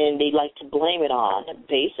 and they like to blame it on,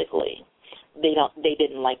 basically, they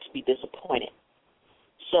didn't like to be disappointed.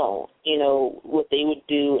 So, what they would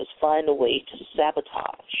do is find a way to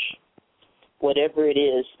sabotage whatever it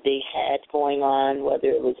is they had going on, whether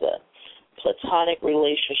it was a platonic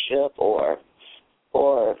relationship or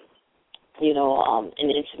an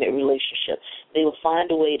intimate relationship. They would find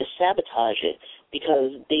a way to sabotage it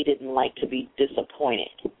because they didn't like to be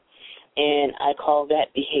disappointed. And I call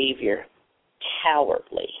that behavior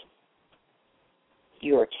cowardly.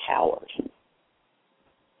 You're a coward.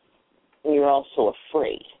 You're also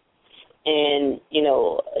afraid. And,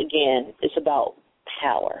 again, it's about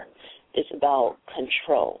power. It's about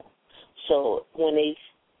control. So when they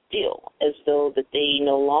feel as though that they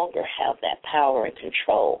no longer have that power and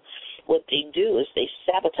control, what they do is they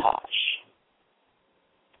sabotage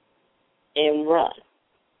and run.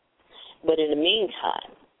 But in the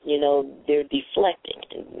meantime, they're deflecting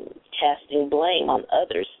and casting blame on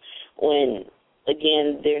others when,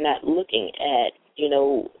 again, they're not looking at,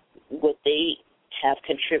 what they have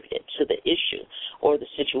contributed to the issue or the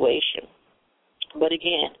situation. But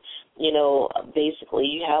again, basically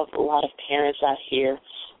you have a lot of parents out here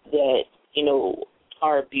that,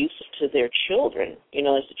 are abusive to their children,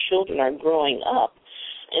 as the children are growing up.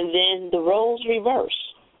 And then the roles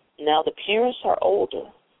reverse. Now the parents are older,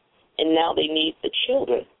 and now they need the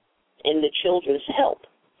children and the children's help.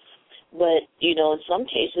 But, in some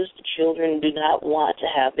cases, the children do not want to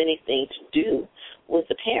have anything to do with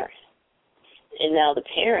the parent. And now the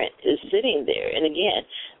parent is sitting there. And, again,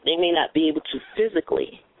 they may not be able to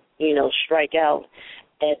physically, strike out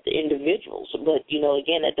at the individuals. But,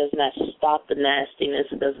 again, that does not stop the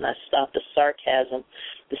nastiness. It does not stop the sarcasm,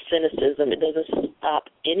 the cynicism. It doesn't stop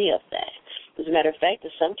any of that. As a matter of fact,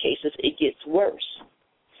 in some cases, it gets worse.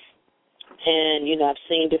 And, I've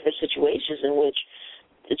seen different situations in which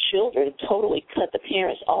the children totally cut the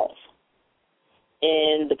parents off.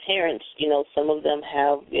 And the parents, some of them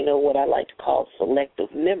have, what I like to call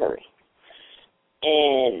selective memory.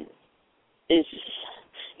 And it's,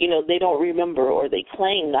 they don't remember, or they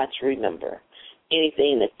claim not to remember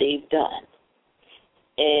anything that they've done.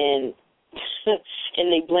 And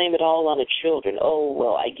and they blame it all on the children. Oh,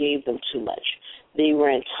 well, I gave them too much. They were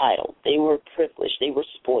entitled. They were privileged. They were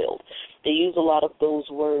spoiled. They use a lot of those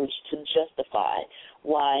words to justify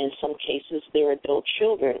why, in some cases, their adult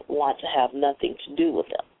children want to have nothing to do with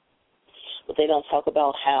them. But they don't talk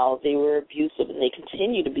about how they were abusive and they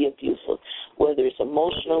continue to be abusive, whether it's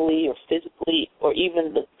emotionally or physically or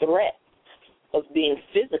even the threat of being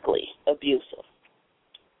physically abusive.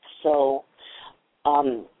 So,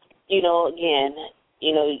 again,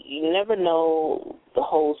 you never know the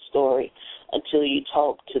whole story until you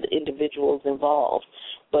talk to the individuals involved.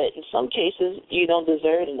 But in some cases, you don't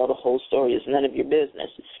deserve to know the whole story. It's none of your business.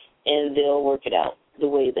 And they'll work it out the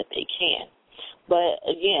way that they can. But,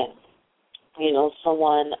 again,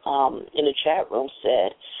 someone in the chat room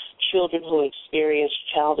said, children who experience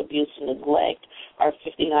child abuse and neglect are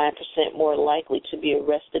 59% more likely to be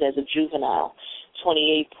arrested as a juvenile,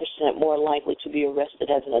 28% more likely to be arrested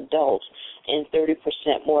as an adult, and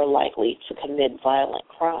 30% more likely to commit violent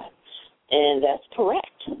crime. And that's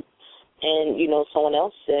correct. And, someone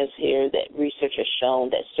else says here that research has shown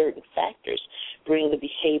that certain factors bring the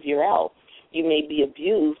behavior out. you may be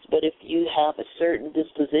abused, but if you have a certain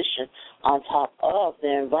disposition on top of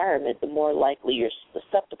the environment, the more likely you're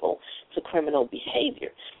susceptible to criminal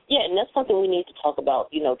behavior. Yeah, and that's something we need to talk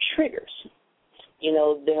about, triggers.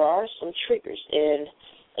 There are some triggers. And,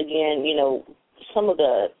 again, some of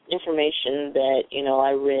the information that,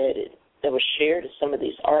 I read that was shared in some of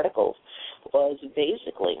these articles was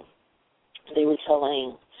basically they were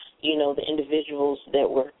telling, the individuals that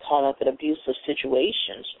were caught up in abusive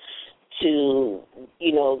situations to,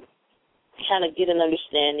 kind of get an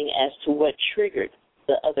understanding as to what triggered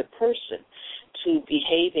the other person to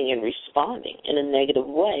behaving and responding in a negative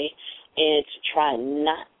way, and to try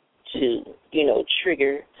not to,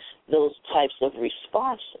 trigger those types of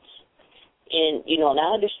responses. And, and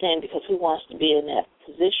I understand, because who wants to be in that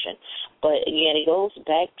position? But, again, it goes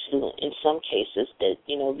back to, in some cases, that,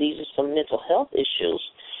 these are some mental health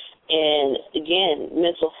issues. And, again,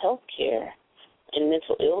 mental health care and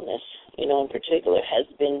mental illness, in particular, has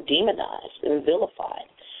been demonized and vilified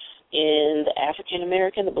in the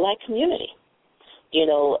African-American, the black community,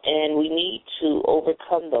 and we need to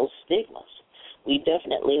overcome those stigmas. We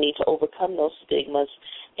definitely need to overcome those stigmas,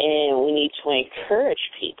 and we need to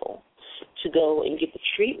encourage people to go and get the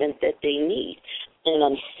treatment that they need. And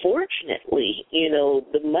unfortunately,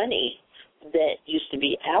 the money that used to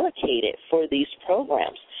be allocated for these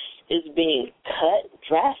programs is being cut,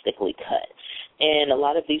 drastically cut. And a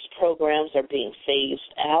lot of these programs are being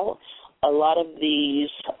phased out. A lot of the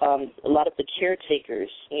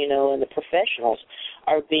caretakers, and the professionals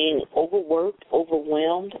are being overworked,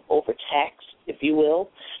 overwhelmed, overtaxed, if you will.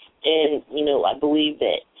 And, I believe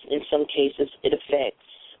that in some cases it affects,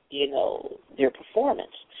 their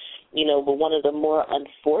performance. But one of the more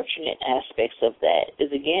unfortunate aspects of that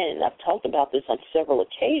is, again, I've talked about this on several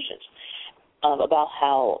occasions, about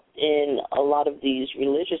how in a lot of these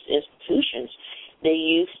religious institutions, they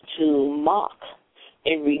used to mock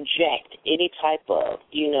and reject any type of,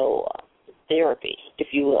 therapy, if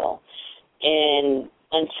you will. And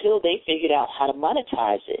until they figured out how to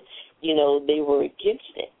monetize it, they were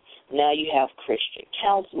against it. Now you have Christian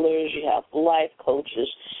counselors, you have life coaches.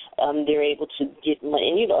 They're able to get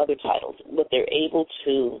money, and other titles, but they're able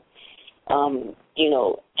to,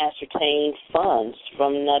 ascertain funds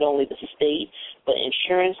from not only the state, but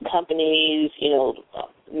insurance companies,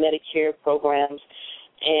 Medicare programs.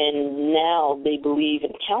 And now they believe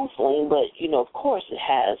in counseling, but, of course it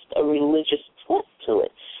has a religious twist to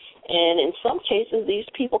it. And in some cases, these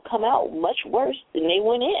people come out much worse than they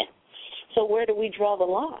went in. So where do we draw the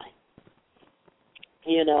line?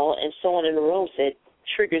 And someone in the room said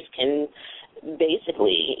triggers can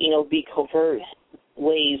basically, be covert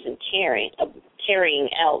ways in carrying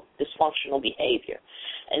out dysfunctional behavior.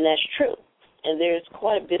 And that's true. And there's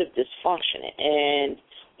quite a bit of dysfunction. And,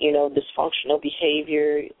 dysfunctional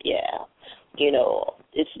behavior,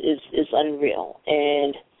 it's unreal.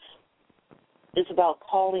 And it's about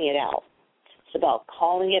calling it out. It's about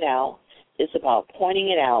calling it out. It's about pointing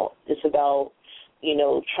it out. It's about,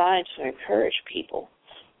 trying to encourage people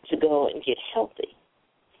to go and get healthy.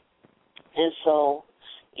 And so,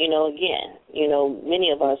 again,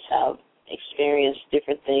 many of us have experienced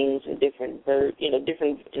different things in different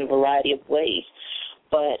in a variety of ways.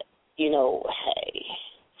 But, hey,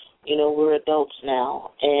 we're adults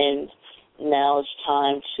now, and now it's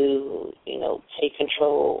time to, take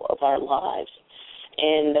control of our lives.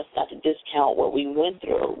 And that's not to discount what we went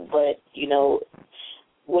through, but,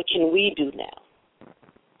 what can we do now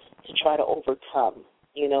to try to overcome,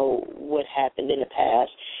 what happened in the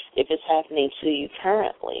past? If it's happening to you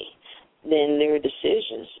currently, then there are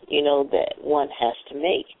decisions, that one has to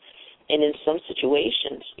make. And in some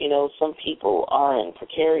situations, some people are in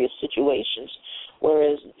precarious situations,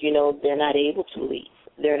 whereas, they're not able to leave.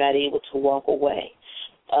 They're not able to walk away.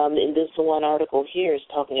 And this one article here is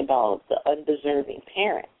talking about the undeserving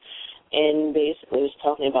parent. And basically it was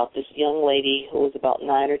talking about this young lady who was about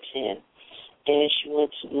 9 or 10, and she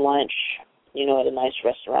went to lunch, at a nice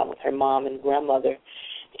restaurant with her mom and grandmother,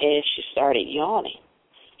 and she started yawning.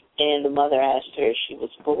 And the mother asked her if she was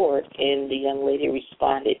bored, and the young lady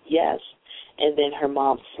responded yes, and then her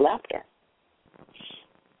mom slapped her.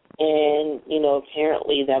 And,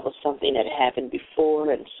 apparently that was something that happened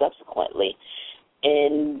before and subsequently.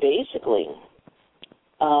 And basically,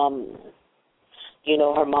 her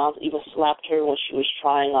mom even slapped her when she was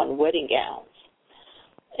trying on wedding gowns.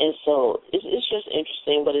 And so it's just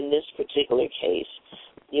interesting, but in this particular case,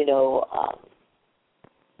 when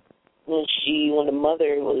the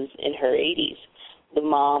mother was in her 80s, the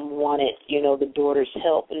mom wanted, the daughter's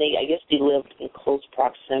help, and I guess they lived in close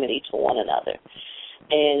proximity to one another.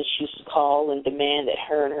 And she used to call and demand that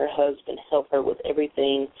her and her husband help her with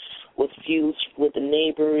everything, with feuds with the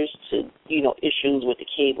neighbors to, issues with the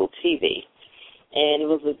cable TV. And it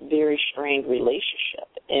was a very strained relationship.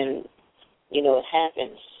 And, it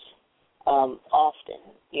happens often,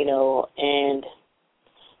 and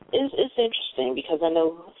it's interesting because I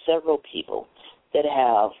know several people that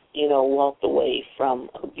have, walked away from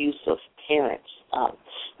abusive parents.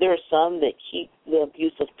 There are some that keep the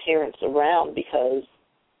abusive parents around because,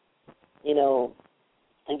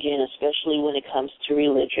 again, especially when it comes to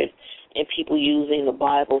religion and people using the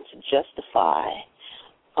Bible to justify,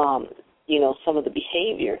 some of the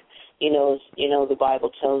behavior, the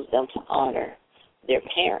Bible tells them to honor their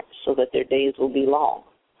parents so that their days will be long.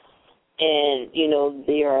 And,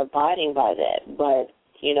 they are abiding by that. But,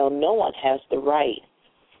 no one has the right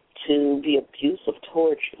to be abusive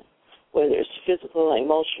towards you, whether it's physical,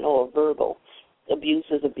 emotional, or verbal. Abuse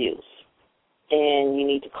is abuse. And you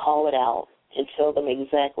need to call it out and tell them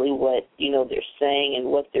exactly what, they're saying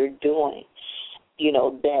and what they're doing, and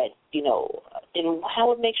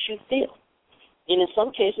how it makes you feel. And in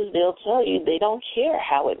some cases, they'll tell you they don't care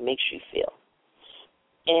how it makes you feel.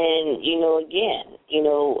 And, again,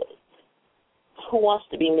 who wants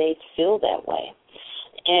to be made to feel that way?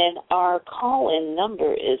 And our call-in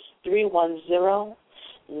number is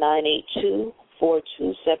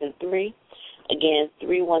 310-982-4273. Again,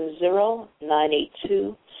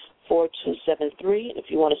 310-982-4273. If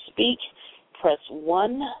you want to speak, press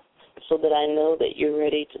 1 so that I know that you're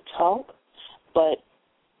ready to talk. But,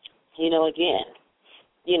 again,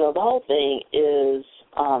 the whole thing is,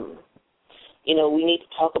 we need to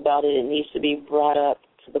talk about it. It needs to be brought up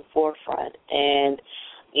to the forefront. And,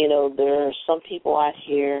 there are some people out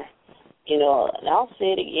here, and I'll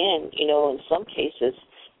say it again, in some cases,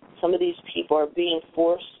 some of these people are being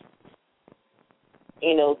forced,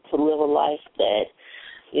 to live a life that,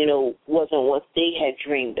 wasn't what they had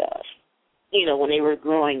dreamed of, when they were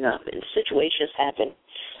growing up. And situations happen,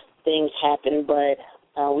 things happen, but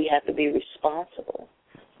we have to be responsible,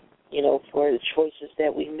 for the choices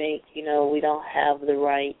that we make. We don't have the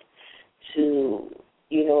right to,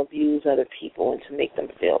 abuse other people and to make them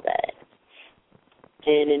feel bad.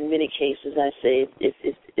 And in many cases, I say if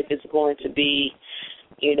it's going to be,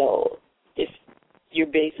 if you're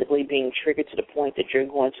basically being triggered to the point that you're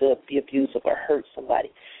going to be abusive or hurt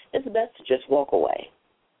somebody, it's best to just walk away.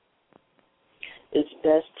 It's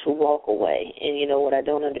best to walk away. And, what I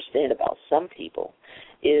don't understand about some people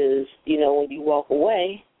is, when you walk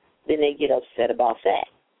away, then they get upset about that.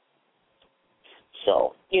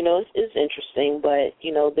 So, it's interesting, but,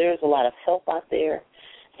 there's a lot of help out there,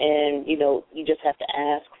 and, you just have to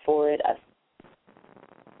ask for it.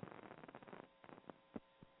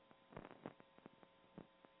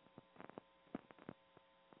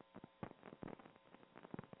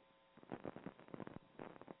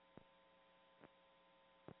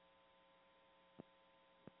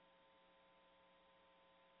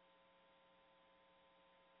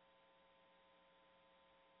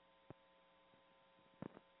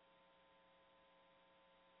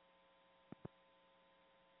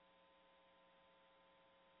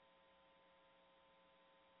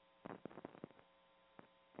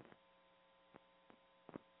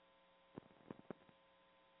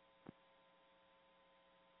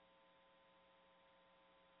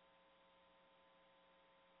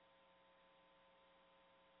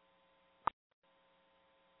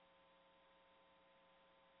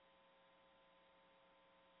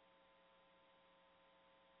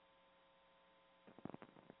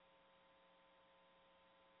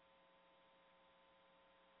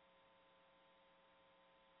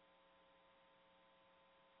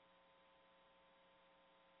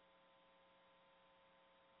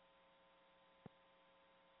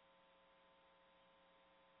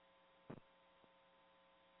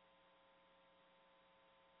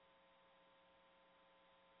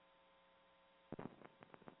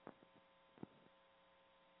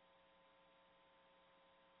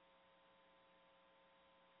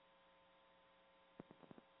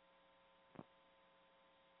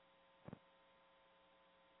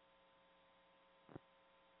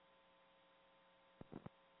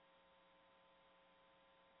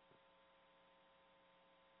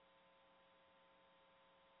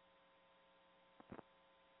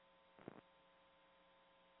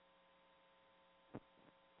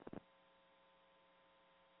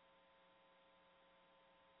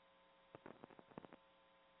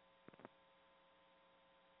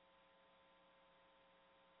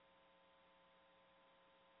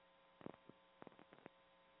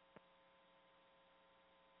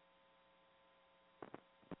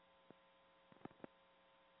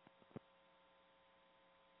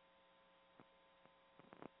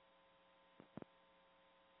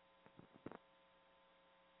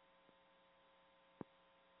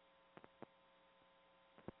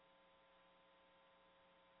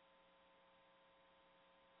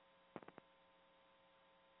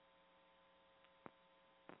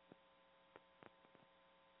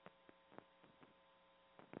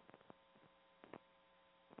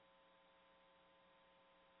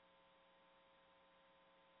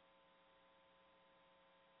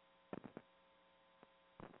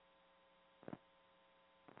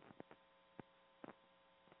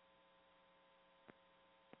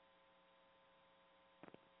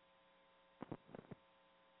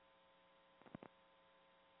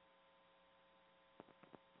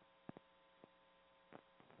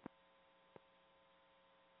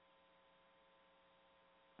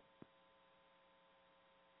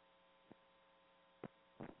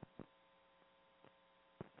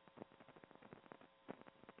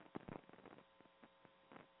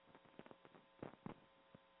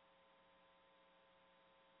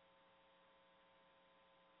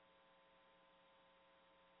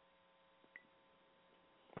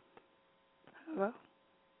 Hello?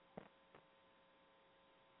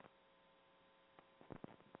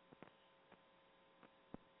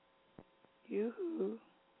 Yoo-hoo.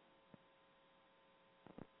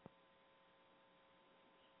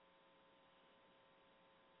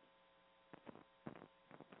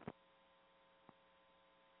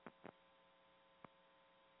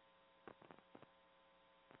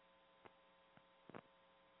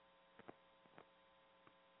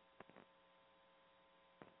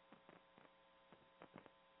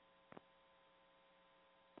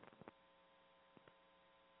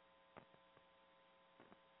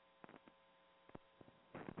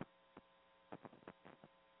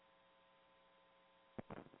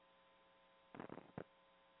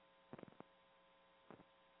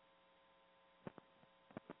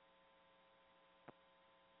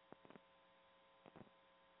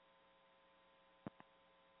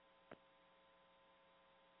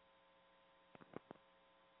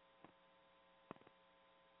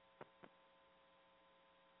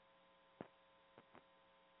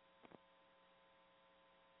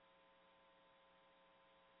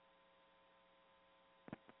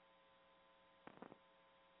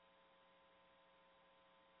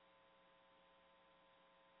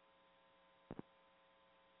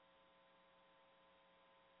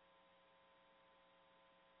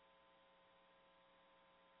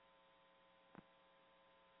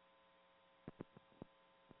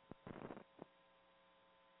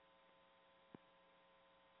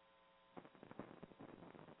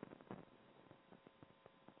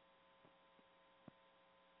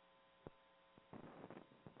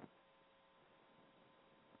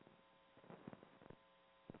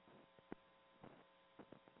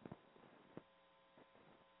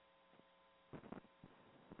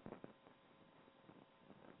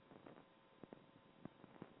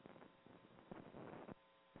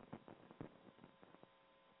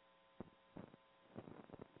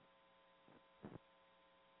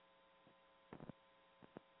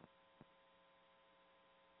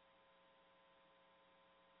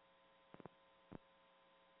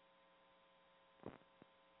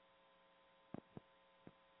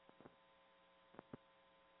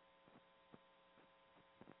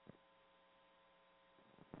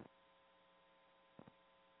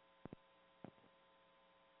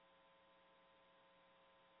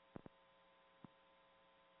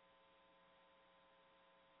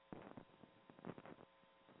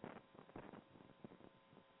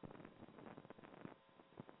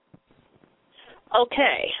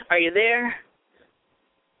 Okay, are you there?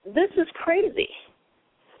 This is crazy.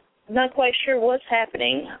 Not quite sure what's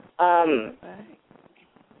happening. Right.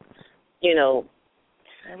 You know,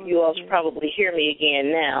 you all weird. probably hear me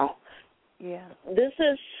again now. Yeah. This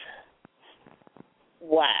is,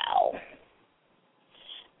 wow.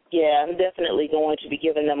 Yeah, I'm definitely going to be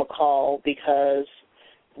giving them a call because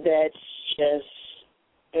that's just,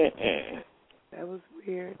 That was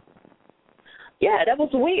weird. Yeah, that was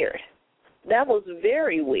weird. That was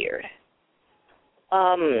very weird.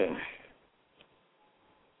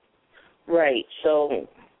 Right, so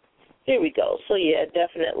here we go. So, yeah,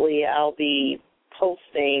 definitely I'll be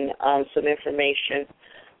posting some information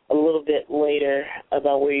a little bit later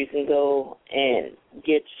about where you can go and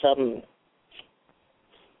get some,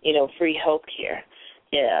 free health care.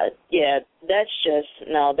 Yeah, that's just,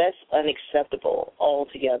 no, that's unacceptable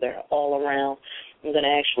altogether, all around. I'm going to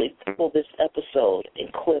actually pull this episode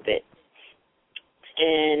and clip it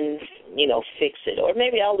and, fix it. Or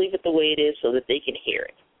maybe I'll leave it the way it is so that they can hear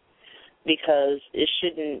it. Because it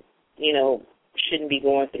shouldn't be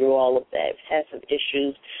going through all of that. We've had some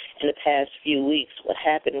issues in the past few weeks. What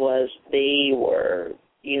happened was they were,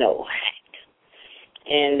 hacked.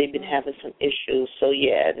 And they've been having some issues. So,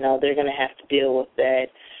 yeah, no, they're going to have to deal with that.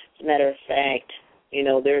 As a matter of fact,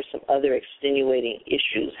 there's some other extenuating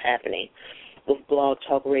issues happening with Blog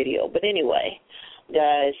Talk Radio. But anyway,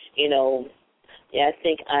 guys, I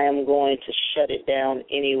think I am going to shut it down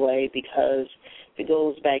anyway because if it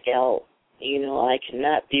goes back out, I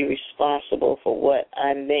cannot be responsible for what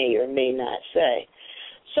I may or may not say.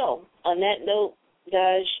 So, on that note,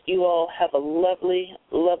 guys, you all have a lovely,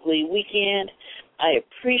 lovely weekend. I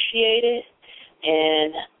appreciate it,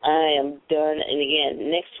 and I am done. And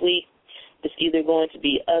again, next week, it's either going to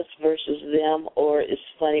be us versus them or it's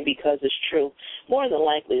funny because it's true. More than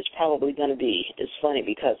likely, it's probably going to be it's funny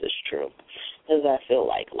because it's true, because I feel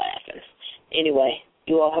like laughing. Anyway,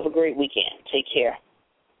 you all have a great weekend. Take care.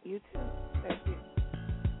 You too. Thank you.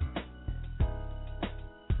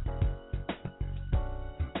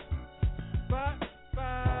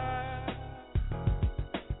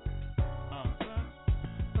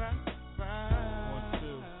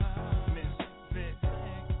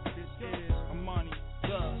 I'm on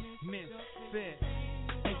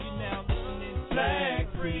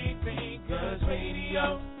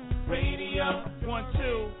Radio, 1,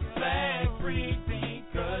 2, Black Free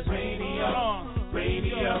Thinkers Radio,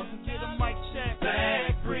 Radio, get a mic check,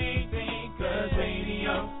 Black Free Thinkers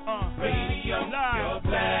Radio, live, you're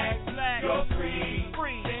black, you're free,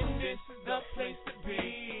 and this is the place to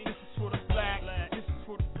be. This is for the black, this is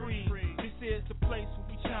for the free, this is the place where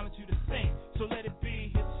we challenge you to think, so let's